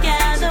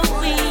 Together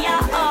we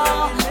are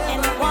all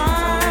in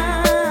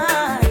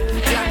one.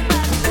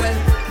 Well,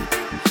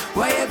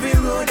 why every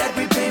road that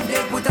we pave,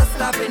 they put a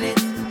stop in it?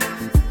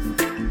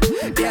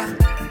 Yeah,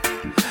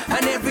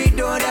 and every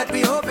door that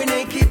we open,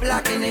 they keep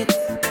locking it.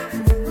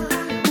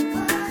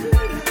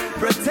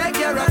 Protect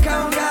your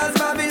account, guys,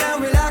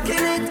 Babylon, we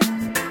locking it.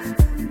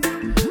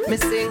 Me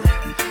sing,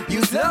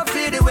 use love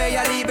to the way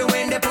you leave it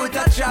when they put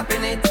a trap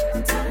in it.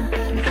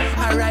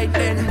 Alright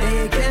then,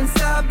 they can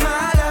stop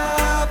my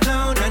love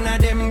now. None of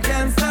them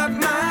can stop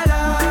my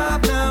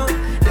love now.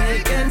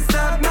 They can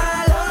stop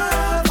my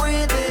love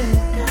with it.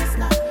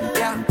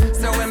 Yeah,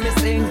 so when me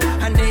sing,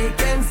 and they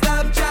can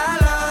stop your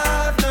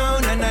love now.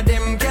 None of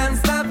them can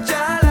stop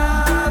your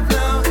love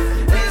now.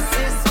 This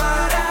is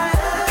what I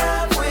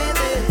love with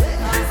it.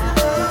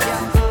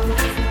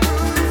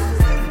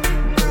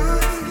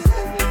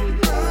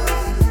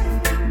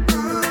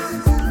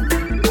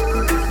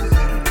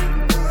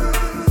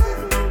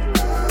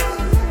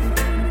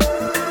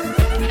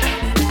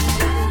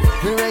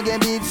 The reggae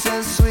beat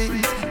so sweet,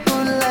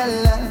 ooh la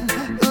la,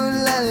 ooh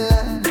la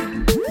la.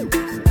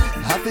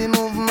 Happy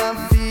move my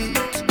feet,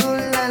 ooh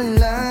la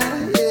la,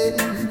 yeah.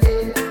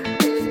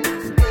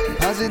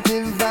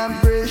 Positive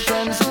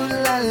vibrations, ooh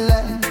la la,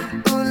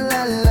 ooh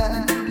la la.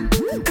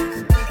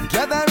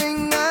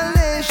 Gathering our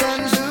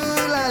nations,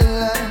 ooh la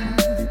la.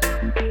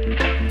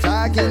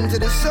 Talking to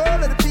the soul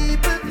of the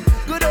people,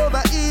 good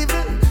over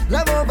evil,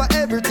 love over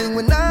everything.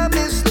 When I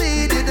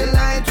mislead you, the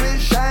light will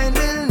shine,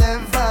 will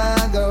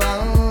never go out.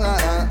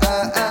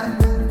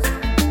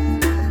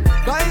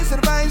 Vice to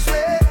the vice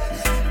way,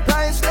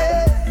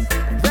 priceless.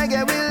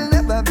 Reggae will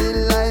never be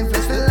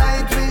lifeless. The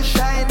light will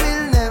shine,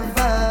 will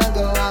never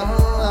go out.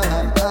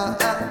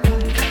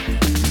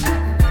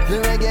 The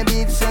reggae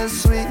beat so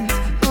sweet,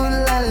 ooh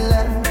la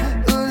la,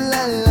 ooh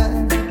la la.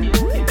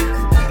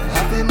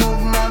 Happy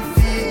move my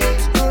feet,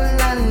 ooh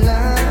la la,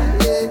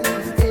 yeah.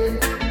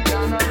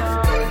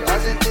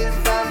 Positive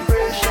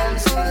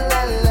vibrations, ooh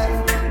la la,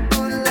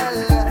 ooh la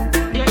la.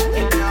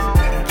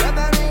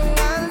 Gathering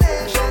our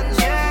nations,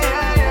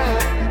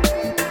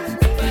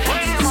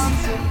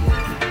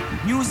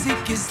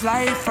 Music is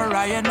life for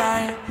I and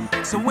I.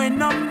 So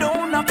when I'm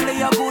down, I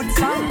play a good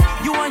song.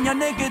 You and your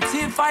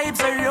negative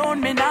vibes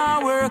around me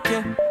now work,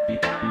 yeah.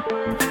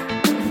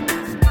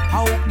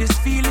 I hope this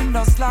feeling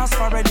does last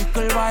for a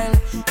little while.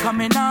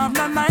 Coming off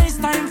no nice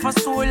time for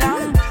so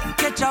long.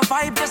 Catch a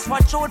vibe, just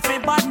watch out for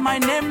bad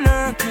mind them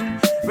lurking.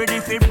 Ready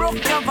for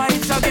broke your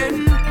vibes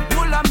again.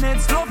 Full of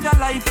meds, love your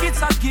life,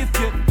 it's a gift,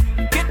 yeah.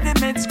 Get the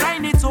meds,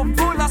 grind it up,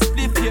 full of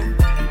spliff, yeah.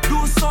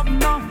 Do something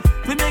now,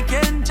 we make you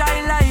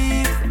enjoy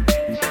life.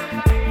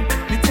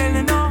 Me tell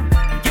you now,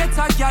 get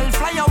a girl,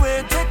 fly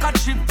away, take a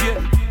trip,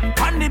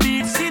 yeah. On the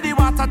beach, see the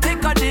water,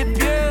 take a dip,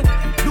 yeah.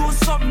 Do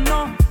something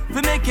now,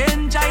 we make you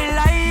enjoy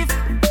life.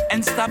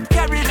 And stop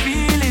carry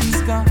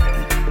feelings, cause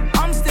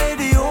I'm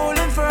steady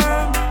holding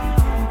firm.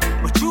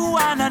 But you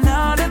want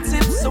another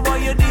tip, so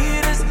what you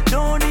did is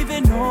don't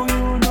even know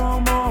you no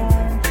more.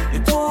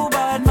 You're too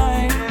bad,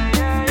 mind.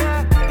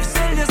 You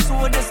sell your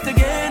soul just to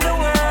gain the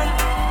world.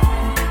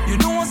 You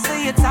know,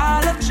 say it's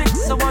all a trick,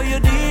 so what you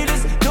did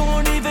is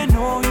don't even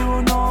know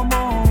you no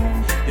more.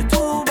 You're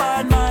too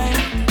bad, mind.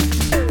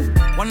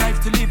 One life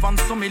to live on,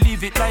 so me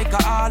live it like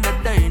a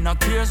holiday. No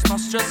cares, no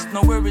stress,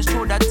 no worries,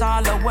 throw that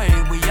all away.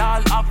 We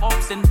all have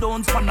ups and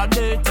downs from a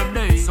day to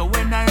day. So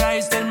when I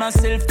rise, tell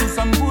myself do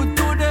some good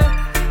today.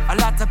 A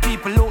lot of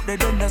people out there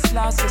don't just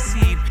lost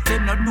sleep.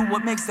 Them not do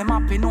what makes them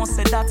happy, no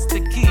say that's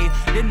the key.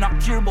 Them not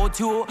care about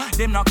you,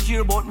 them not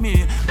care about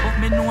me. But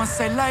me know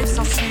say life's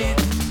so sweet.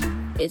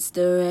 It's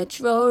the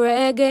Retro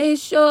Reggae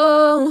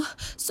Show.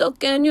 So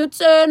can you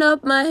turn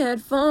up my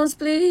headphones,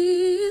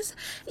 please?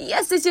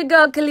 Yes, it's your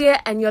girl Kalia,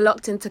 and you're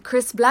locked into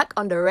Chris Black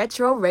on the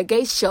Retro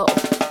Reggae Show.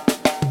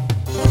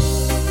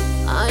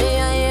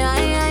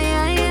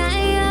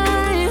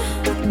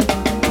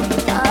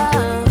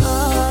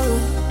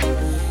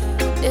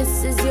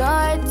 This is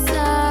your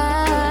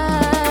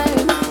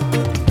time.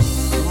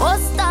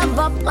 Must have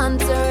a plan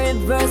to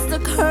reverse the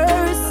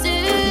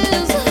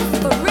curses.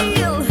 For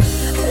real,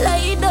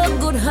 play the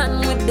good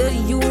hand with the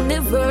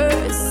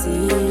universe.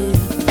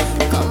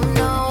 Come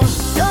now,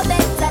 no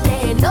better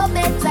day, no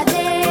better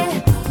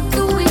day.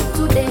 Do it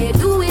today,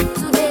 do it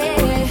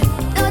today.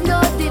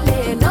 No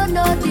delay, no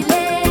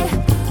delay.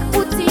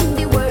 Put in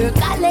the work,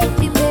 I let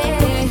the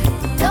pay.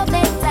 No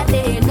better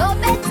day, no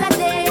better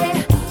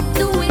day.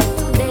 Do it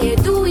today,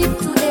 do it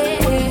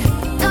today.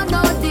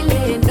 No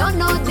delay, no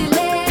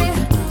delay.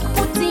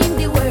 Put in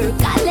the work,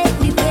 I let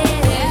the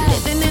pay.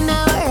 Living in a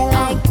world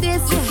like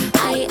this,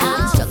 I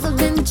am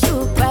struggling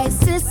through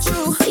crisis.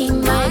 See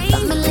my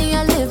family, I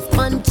live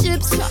on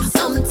chips.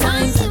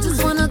 Sometimes I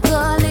just wanna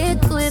call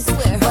it quits,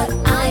 but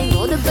I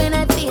know the pain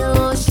I feel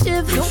will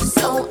shift.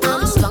 So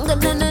I'm stronger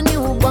than a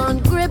newborn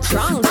grip.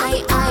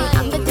 I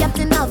am the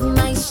captain of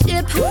my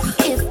ship.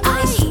 If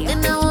I shoot,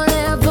 then I won't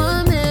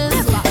ever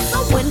miss.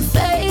 When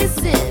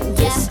facing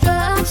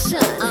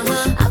destruction,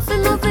 I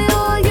feel nothing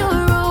on your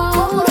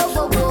own.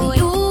 When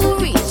you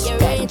reach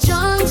that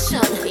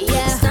junction,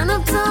 stand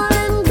up tall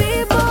and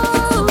be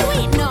bold.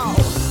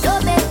 No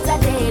better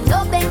day, no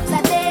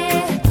better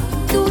day.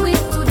 Do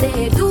it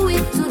today, do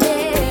it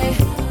today.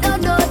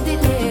 No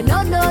delay, no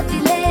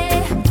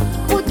delay.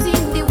 Put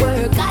in the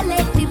work, I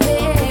let the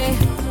pay.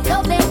 No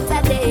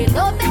better day,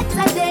 no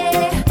better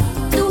day.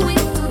 Do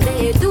it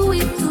today, do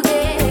it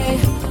today.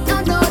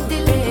 No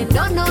delay,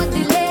 no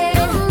delay.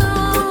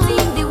 Put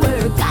in the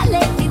work, I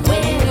let the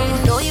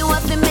pay. Know you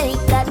have to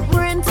make that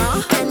rent,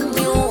 and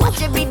you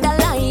watch every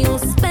dollar you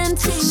spend.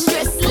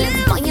 Stress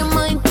live on your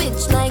mind,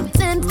 pitch like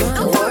tent.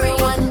 Don't worry,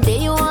 one day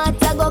you want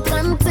to go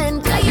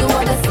content. Cause you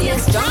wanna stay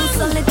strong,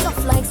 solid,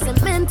 tough like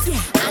cement.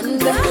 And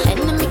the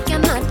enemy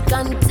cannot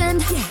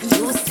contend.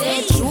 You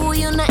stay true,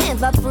 you not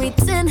ever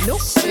pretend.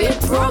 Straight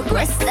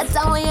progress, that's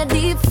how you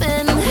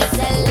defend.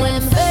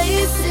 When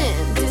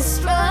facing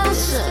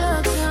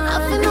destruction, I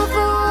feel no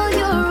for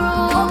your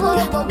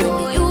road.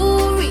 When you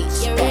reach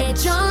that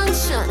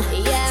junction,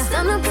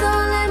 stand up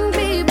tall and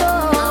be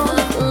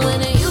bold.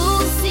 When you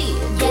see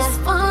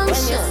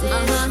dysfunction,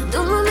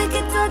 don't make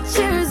it touch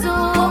your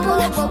zone.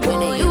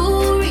 When you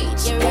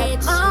reach that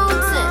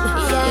mountain,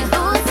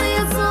 don't say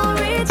it's so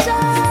reach out.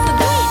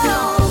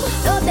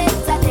 No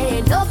better day,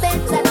 no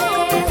better day.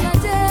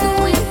 Do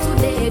it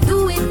today, do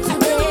it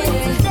today.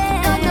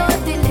 No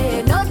delay,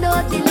 no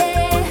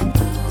delay.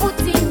 Put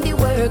in the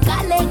work, I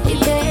let it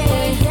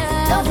lay.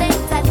 No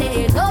better day,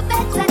 no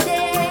better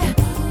day.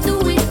 Do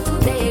it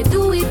today,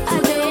 do it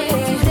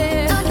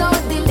today. No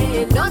delay,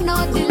 no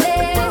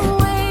delay.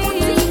 Put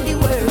in the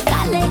work, I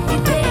let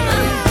it lay.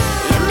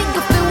 Yeah, me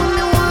go feel when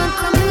me want,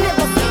 and me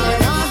never fear.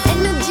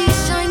 Energy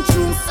shine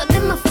through, so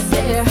them a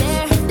fear.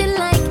 If they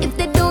like, if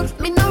they don't,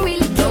 me no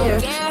really care.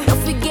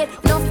 Don't forget,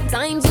 enough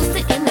times you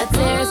sit in the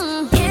tears.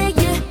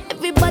 Yeah,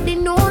 everybody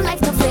know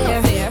life no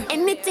fair.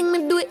 Anything me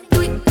do it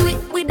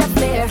with a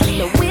flair.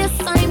 The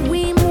waistline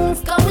we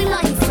move, cause we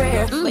like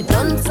fair. We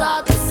don't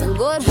talk, listen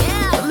good.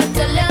 Let me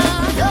tell ya,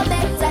 no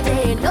better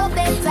day, no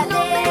better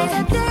day.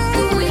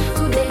 Do it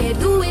today,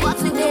 do it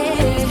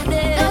today.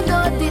 No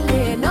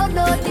delay, no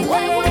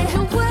delay.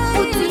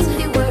 Put in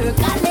the work,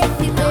 I let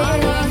the pay.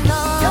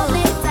 No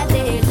better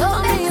day, no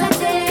better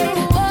day.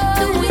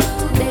 Do it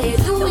today,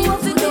 do it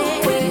today.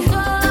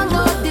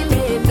 No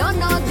delay, no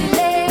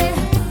delay.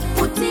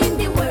 Put in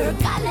the work,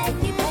 I let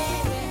the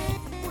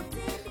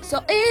pay. So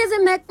easy,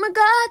 make me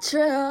got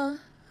you.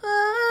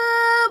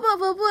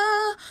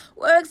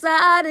 Works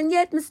hard and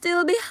yet me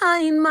still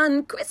behind,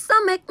 man. Chris,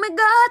 I make me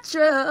got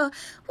you.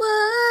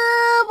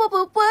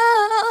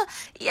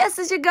 Yes,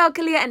 it's your girl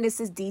Kalia, and this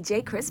is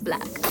DJ Chris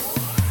Black.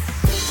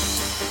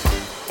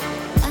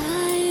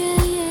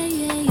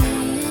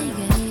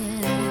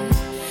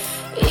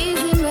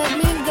 Easy, make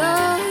me go.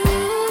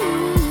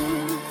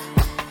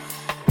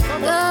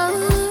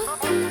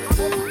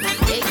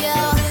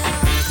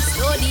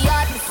 Study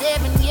hard for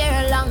 7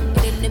 years long.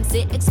 Then them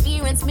say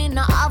experience me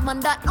no have man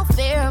that no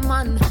fair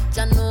man.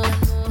 Jano,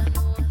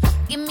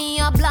 give me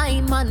a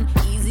blind man.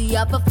 Easy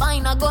up to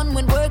find a gun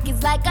when work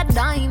is like a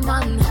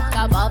diamond.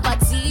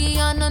 Poverty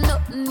and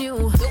nothing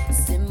new.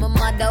 See my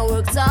mother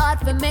works hard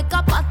for make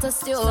a pot of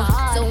stew.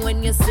 So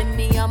when you see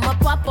me, I'ma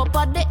pop up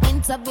at the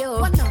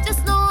interview.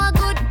 Just know a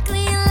good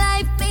clean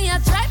life me I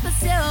try for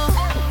sale.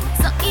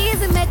 So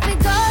easy make me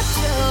go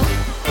through.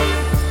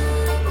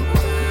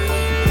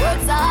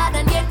 Works hard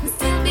and yet me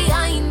still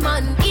behind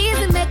man.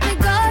 Easy make me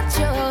go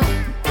through.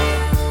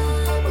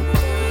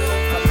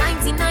 From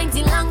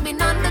 1990 long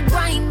been on the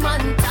grind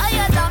man.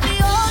 Tired of the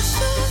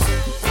ocean.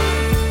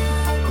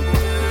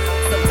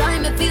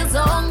 Sometimes I feel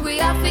so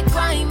hungry I feel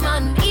crying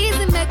man.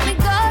 Easy make me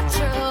go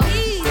through.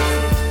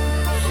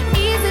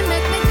 Easy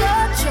make me go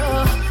through.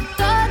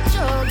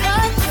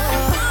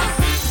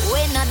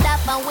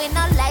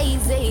 no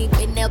lazy.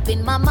 Been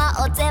helping mama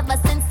out ever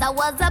since I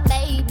was a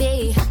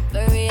baby.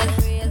 For real.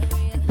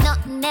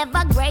 Nothing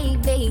ever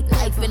gravy.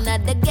 Life in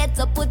the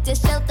ghetto, put your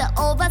shelter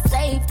over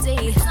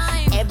safety.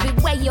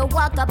 Everywhere you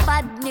walk up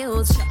bad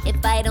news.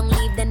 If I don't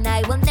leave, then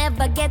I will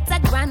never get a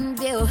grand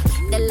view.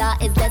 The law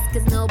is less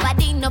cause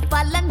nobody no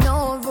follow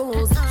no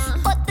rules.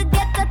 But the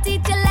ghetto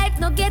teach your life,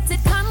 no get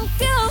it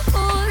confused.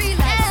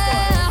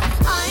 Yeah.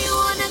 I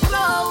wanna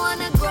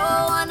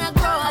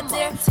grow up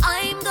there.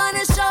 I'm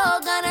gonna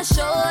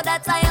show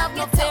that I have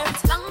get there.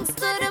 Thanks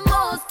to the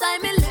most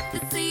time, I live to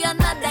see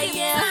another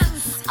year.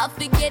 I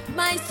forget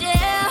my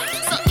share.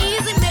 So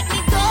easy make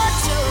me go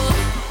through.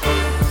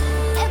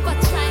 Ever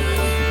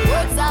trying,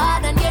 works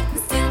hard and yet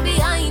still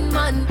behind,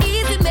 man.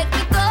 Easy make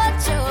me go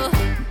through.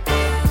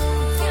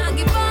 Can't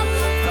give up.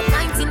 From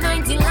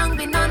 1990 long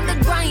been on the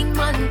grind,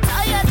 man.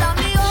 Tired of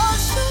me old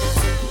shoes.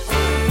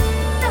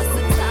 That's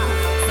the time.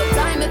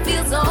 Sometimes I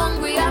feel so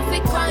hungry, I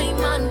feel crying,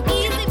 man.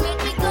 Easy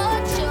make me go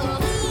through.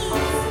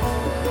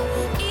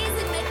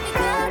 Easy make me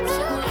go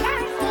through.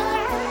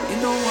 You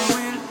know I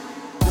will.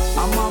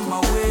 I'm on my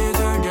way,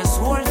 girl, just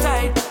hold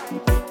tight.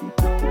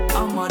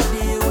 I'ma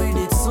deal with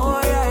it so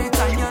right.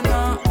 And you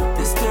know,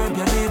 disturb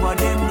your neighbor,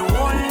 them the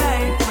whole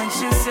night. When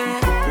she say,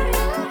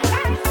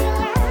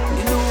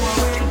 you know I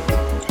will.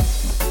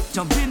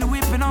 Jump in the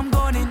whip and I'm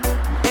going in.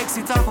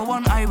 Exit off of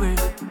one highway.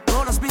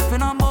 Roll a split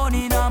and I'm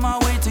burning. On my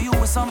way to you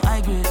with some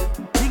high grade.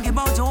 Think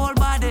about your whole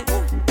body.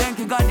 Thank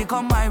you God they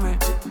come my way.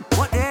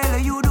 What the hell are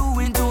you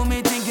doing to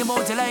me? Thinking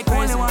about you like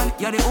crazy. Only one,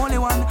 you're the only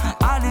one.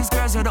 All these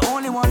girls, you're the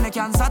only one that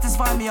can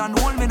satisfy me and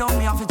hold me down.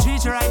 Me have to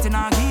treat you right and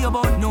I give you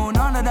about. No,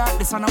 none of that,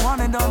 this one I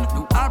want it done.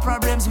 All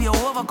problems we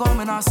overcome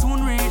and I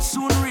soon reach.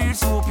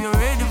 Hope you're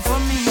ready for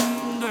me,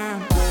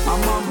 girl.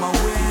 I'm on my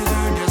way,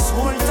 girl, just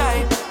hold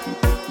tight.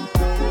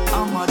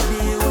 I'ma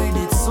deal with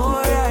it so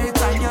right.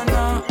 And you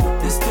know,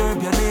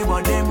 disturb your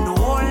neighbor, them the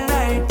whole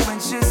night. When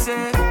she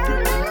say,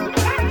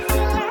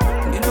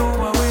 you know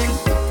I will.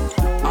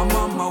 I'm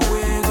on my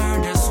way, girl,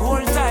 just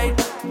hold tight.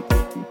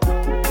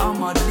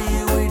 I'ma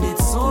deal with it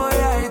so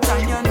right.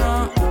 And you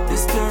know,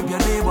 disturb your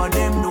neighbor,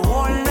 them the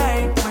whole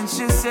night. When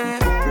she say,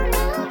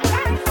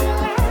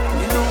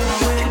 you know I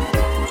will.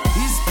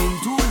 It's been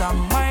too long,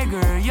 my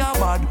girl, you're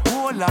bad.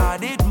 Oh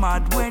Lord, it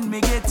mad when me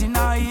get in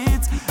a hit.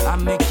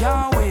 And me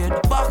can't wait,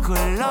 buckle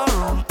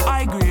around.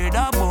 I grade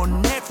about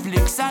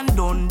Netflix and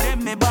done.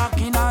 Then me back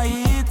in a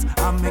hit.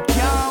 And me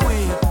can't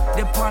wait.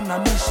 They on a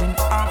mission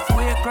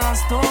halfway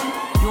across town.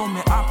 Yo,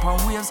 me up on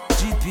waves,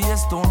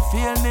 GPS don't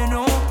fail me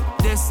no.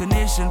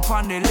 Destination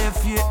on the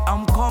left, yeah,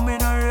 I'm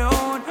coming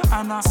around.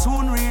 And I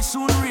soon reach,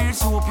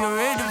 hope you're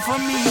ready for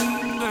me,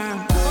 girl.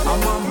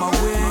 I'm on my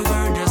way,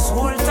 girl, just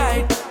hold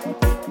tight.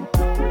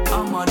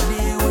 I'ma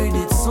deal with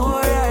it so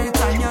right.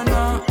 And you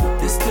know,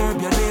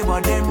 disturb your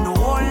neighbor, them the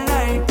whole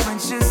night. When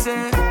she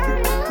say,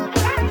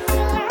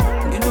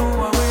 you know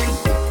I will.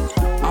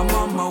 I'm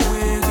on my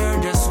way, girl,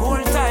 just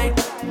hold tight.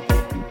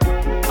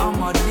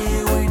 I'ma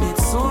deal with it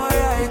so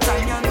right.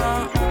 And you know,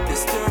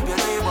 disturb your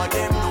neighbor,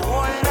 them the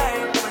whole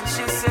night. When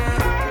she say,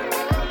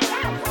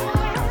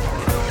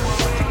 you know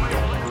I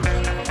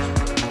will.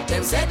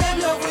 Them say them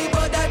love we,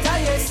 but that I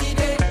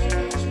yesterday.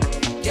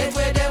 Get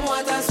where them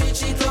want and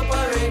switch it up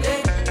already.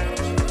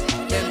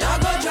 Them not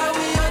go try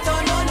we out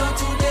on no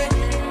today.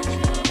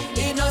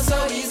 It not so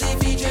easy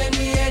fi drain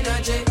me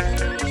energy.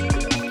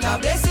 The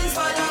blessings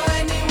follow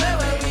anywhere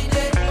where we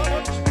dey.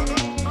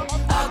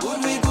 A good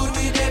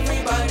with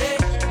everybody.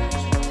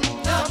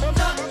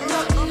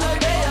 No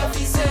they have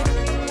to say.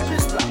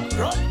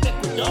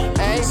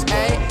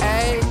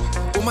 Hey,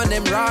 woman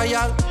them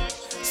royal,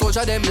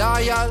 soldier them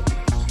loyal,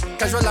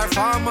 casual or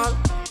formal,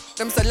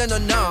 them selling no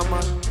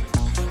normal.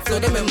 Flow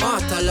them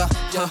immortal,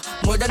 yeah,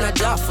 more than a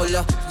jawful,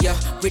 yeah.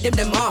 Rhythm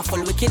them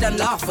awful, wicked and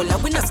lawful,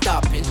 we not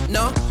stopping,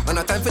 no. And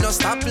no time for no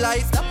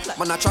stoplight,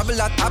 man I travel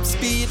at top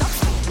speed.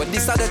 But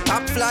this are the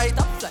top flight,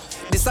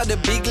 this are the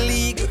big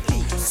league.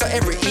 So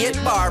every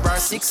 8 bar or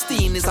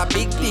 16 is a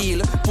big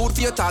deal. Food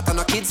for your thought and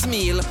a kid's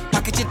meal.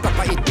 Package it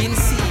proper, it been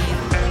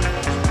sealed.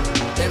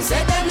 Them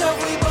say them love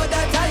we, but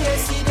that I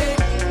yesterday.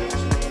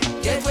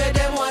 Get where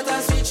them want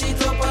and switch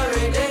it up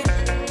already.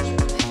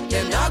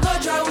 Them not go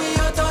try we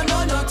out on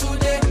no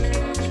today.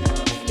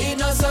 It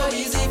not so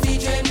easy fi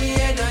drain me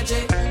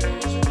energy.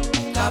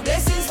 The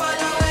blessings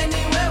follow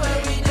anywhere where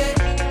we dey.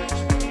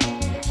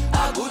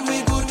 A good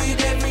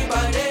with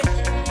everybody.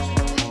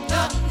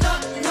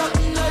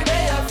 No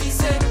they have to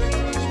say.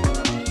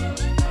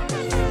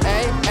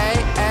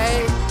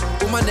 Hey,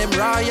 woman them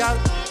royal,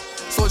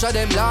 soldier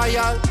them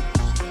loyal,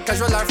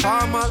 casual or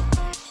formal,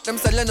 them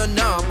selling no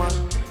normal.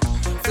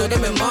 Flow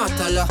them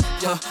immortal,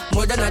 yeah,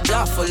 more than a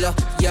jawful,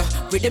 yeah.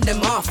 Rhythm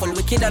them awful,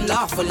 wicked and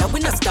lawful, we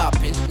not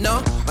stopping,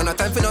 no. And no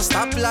time for no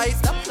stoplight,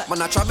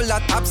 man I travel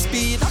at top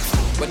speed.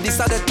 But this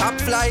are the top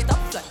flight,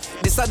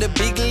 this are the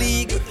big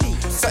league.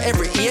 So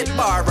every 8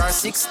 bar or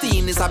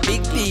 16 is a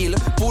big deal.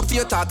 Food for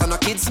your thought and a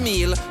kid's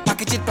meal.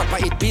 Package it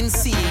proper, it been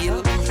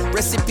sealed.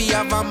 Recipe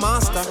of a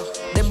master.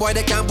 Them boy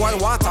they can't boil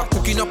water.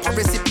 Cooking up a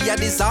recipe a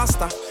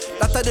disaster.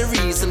 That's the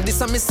reason,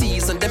 this is my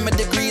season. Them my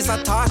degrees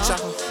are torture.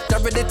 The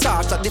carry the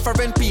torch at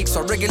different peaks,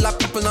 so regular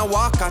people now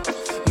walk at.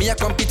 Me I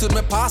compete with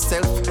my past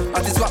self,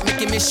 that is what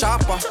making me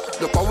sharper.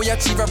 Look how we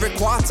achieve every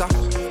quarter,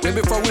 way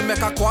before we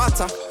make a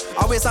quarter.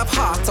 Always have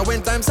heart, so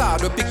when times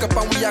hard, we pick up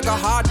and we a go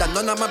harder.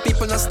 None of my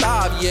people not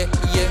starve, yeah,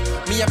 yeah.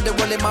 Me have the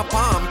world in my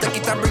palm, take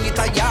it and bring it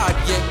a yard,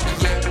 yeah,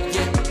 yeah,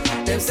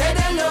 yeah. Them say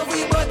they love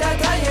we, but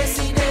that I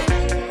see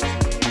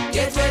them.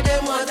 Get where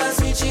them want and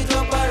switch it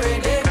up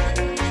already.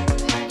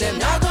 Them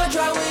not go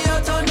try we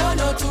out on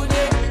no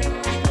today.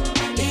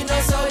 It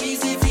not so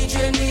easy fi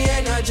drain the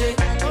energy.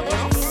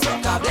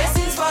 God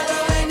blessings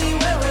follow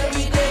anywhere where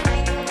we dey.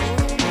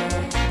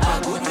 A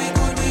good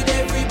with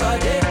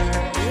everybody.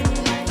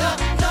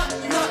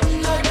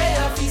 No they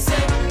have to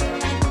say.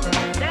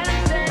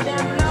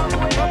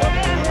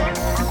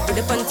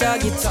 The pan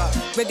target,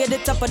 reggae the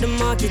top of the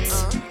market.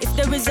 If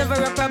there is ever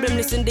a problem,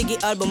 listen to the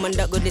album and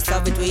that go to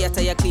solve it. We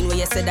attire clean, where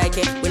you said I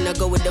can. When I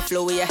go with the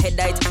flow, we a head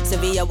height.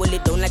 Sevilla will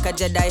it down like a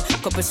Jedi.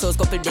 Couple souls,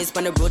 couple days,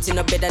 pan the roads in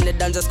a bed and the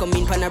dancers come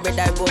in, pan a red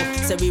eye go.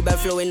 Cerebral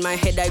flow in my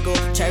head I go.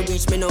 Try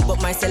reach me now,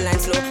 but my cell line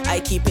slow. I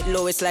keep it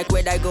low, it's like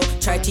where I go.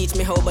 Try teach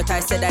me how, but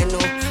I said I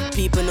know.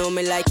 People know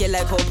me like you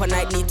like hope, and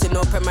I need to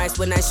know premise.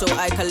 When I show,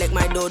 I collect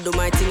my dough, do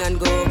my thing and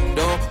go.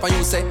 No, when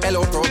you say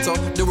hello proto,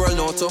 the world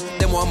noto,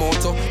 them one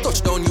motto.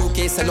 Touchdown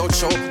UK, sell out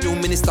show. New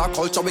minister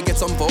culture, we get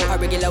some vote. A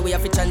regular we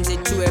have to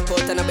transit to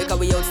airport, and I because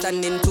we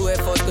outstanding to a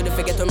force. Couldn't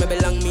forget where me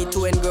belong, me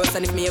to engross.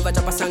 And if me ever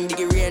drop a song, dig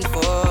it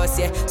reinforce.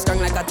 Yeah, strong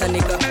like a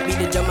tonica. Beat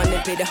the drum and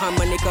then play the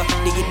harmonica.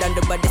 Dig it down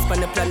the baddest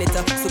on the planet.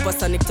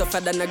 Supersonic tougher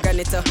than a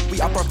granite.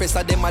 We are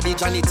professor, them are the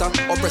janitor.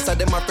 Oppressor,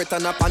 them are fret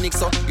and a panic.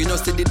 So you know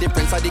see the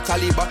difference of the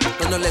caliber.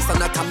 No less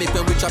than atomic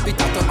when we drop it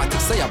automatic.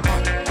 Say a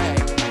bang.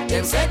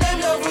 Them say them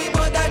love we,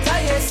 but that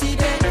I see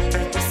them.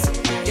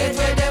 Get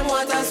where them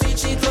want and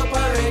switch it up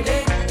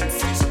already.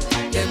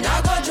 Them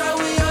not go try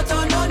we out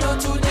on no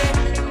today.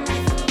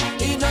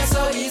 It not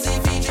so easy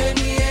fi drain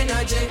the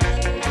energy.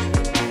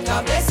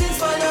 God blessings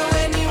follow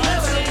anywhere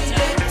where we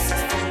dey.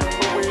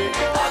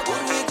 A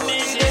good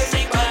with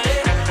everybody.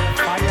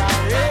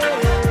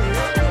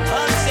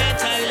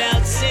 Unsettled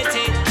out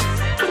city.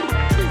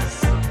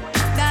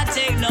 Not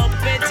take no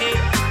pity.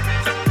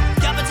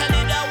 Capital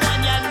in the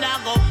one you not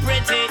go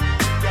pretty.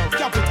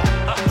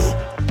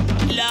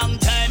 Long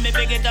time me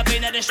pick it up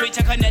in the streets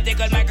of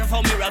Connecticut.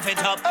 Microphone me rough it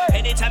up.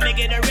 Anytime me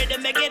get a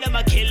rhythm, me get him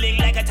a killing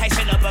like a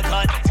Tyson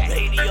uppercut.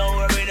 Radio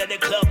or in the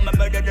club, me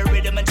murder the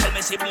rhythm and tell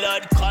me see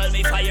blood. Call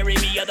me fiery,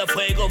 me other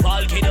fuego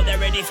volcano, they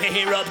ready for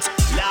erupt.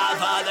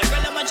 Lava, the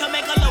girl I'm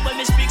Jamaica love when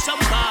me speak some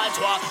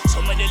patois.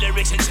 Some of the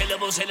lyrics and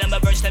syllables in my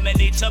verse, them me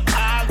need some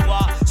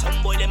agua.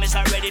 Some boy them is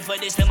not ready for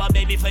this, them a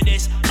baby for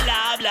this.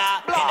 Blah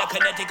blah. In the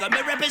Connecticut,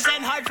 me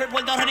represent Hartford,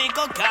 Puerto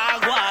Rico,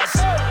 Caguas.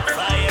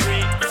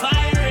 Fiery,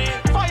 fiery,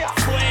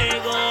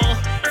 fuego.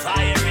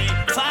 Fiery,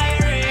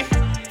 fiery,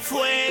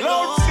 fuego.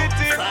 Loud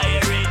City.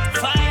 Fiery,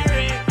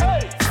 fiery,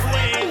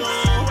 fuego.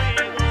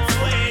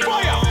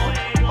 Fire.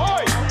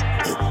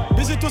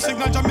 Visit to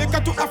Signal, Jamaica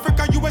to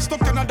Africa, US to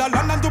Canada,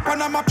 London to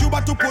Panama,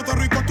 Cuba to Puerto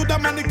Rico to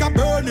Dominica.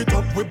 Burn it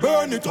up, we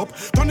burn it up.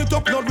 Turn it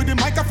up loud with the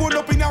microphone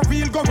up in a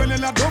real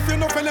gorilla. Don't feel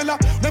no fella.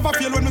 Never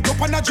feel when we go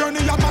on a journey.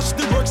 I mash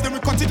the words, then we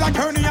cut it like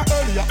hernia.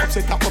 Earlier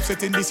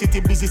upset in the city.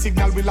 Busy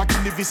signal, we lack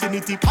in the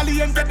vicinity.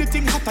 Caliente the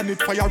thing hot and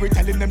it fire. We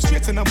telling them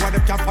straight and them boy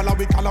them can't follow.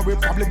 We call away,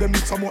 probably them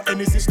need some more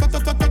energy.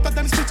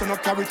 Then speech and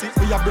clarity.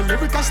 We have the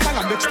lyrical style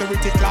and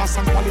dexterity, class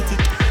and quality.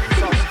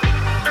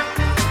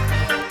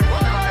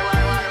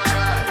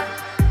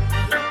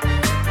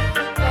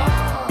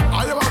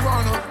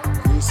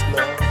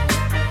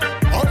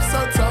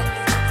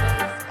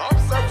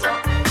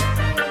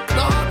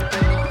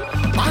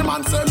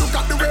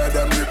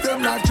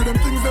 To them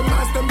things them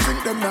nice, them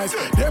think them nice.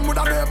 Them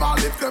woulda never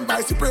lift them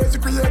vice. You praise the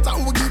creator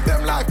who give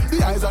them life.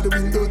 The eyes are the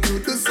window to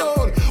the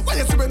soul. Why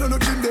you see when you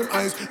look in them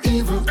eyes?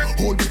 Evil,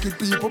 all wicked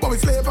people, but we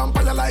slave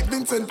vampire like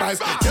Vincent Price.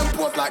 Them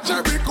pose like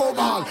Jericho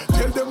Ball.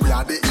 Tell them we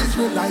are the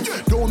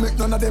Israelites. Don't make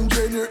none of them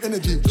drain your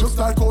energy. Just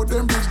like how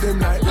them bridge them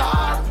like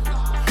Lord.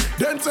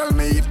 Then tell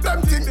me if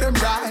them think them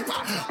right.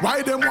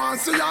 Why them want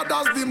see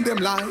others dim them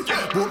light?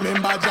 But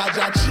remember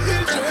Jaja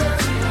children.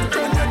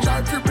 When you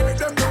try to break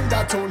them down,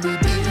 that only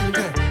build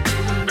them.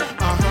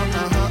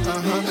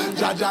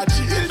 Jaja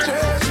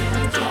children.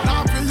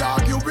 Now we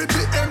argue with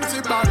the empty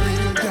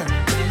barrel.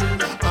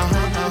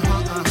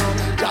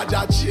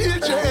 Jaja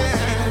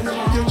children.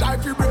 You try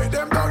to break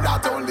them down,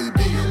 that only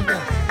build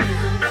them.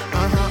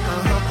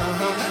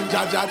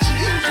 Jaja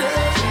children.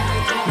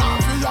 Now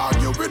we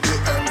argue with the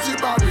empty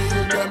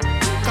barrel.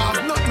 Cause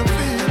nothing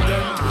feel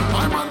them.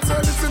 My man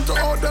said listen to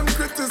all them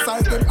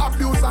criticize, them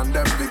abuse and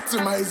them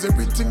victimize.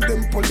 Everything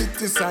them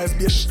politicize.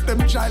 Bitch, them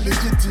try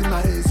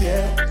legitimize,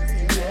 yeah.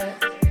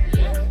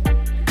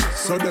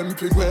 So them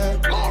fig where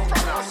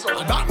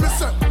that me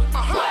say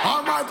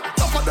alright,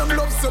 enough of them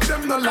love so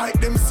them no like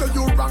them. Say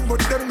you wrong but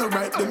them no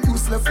right. Them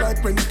useless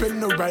like when pen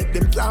no right.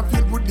 Them can't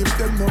feel good if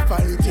them no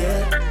fight,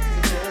 yeah.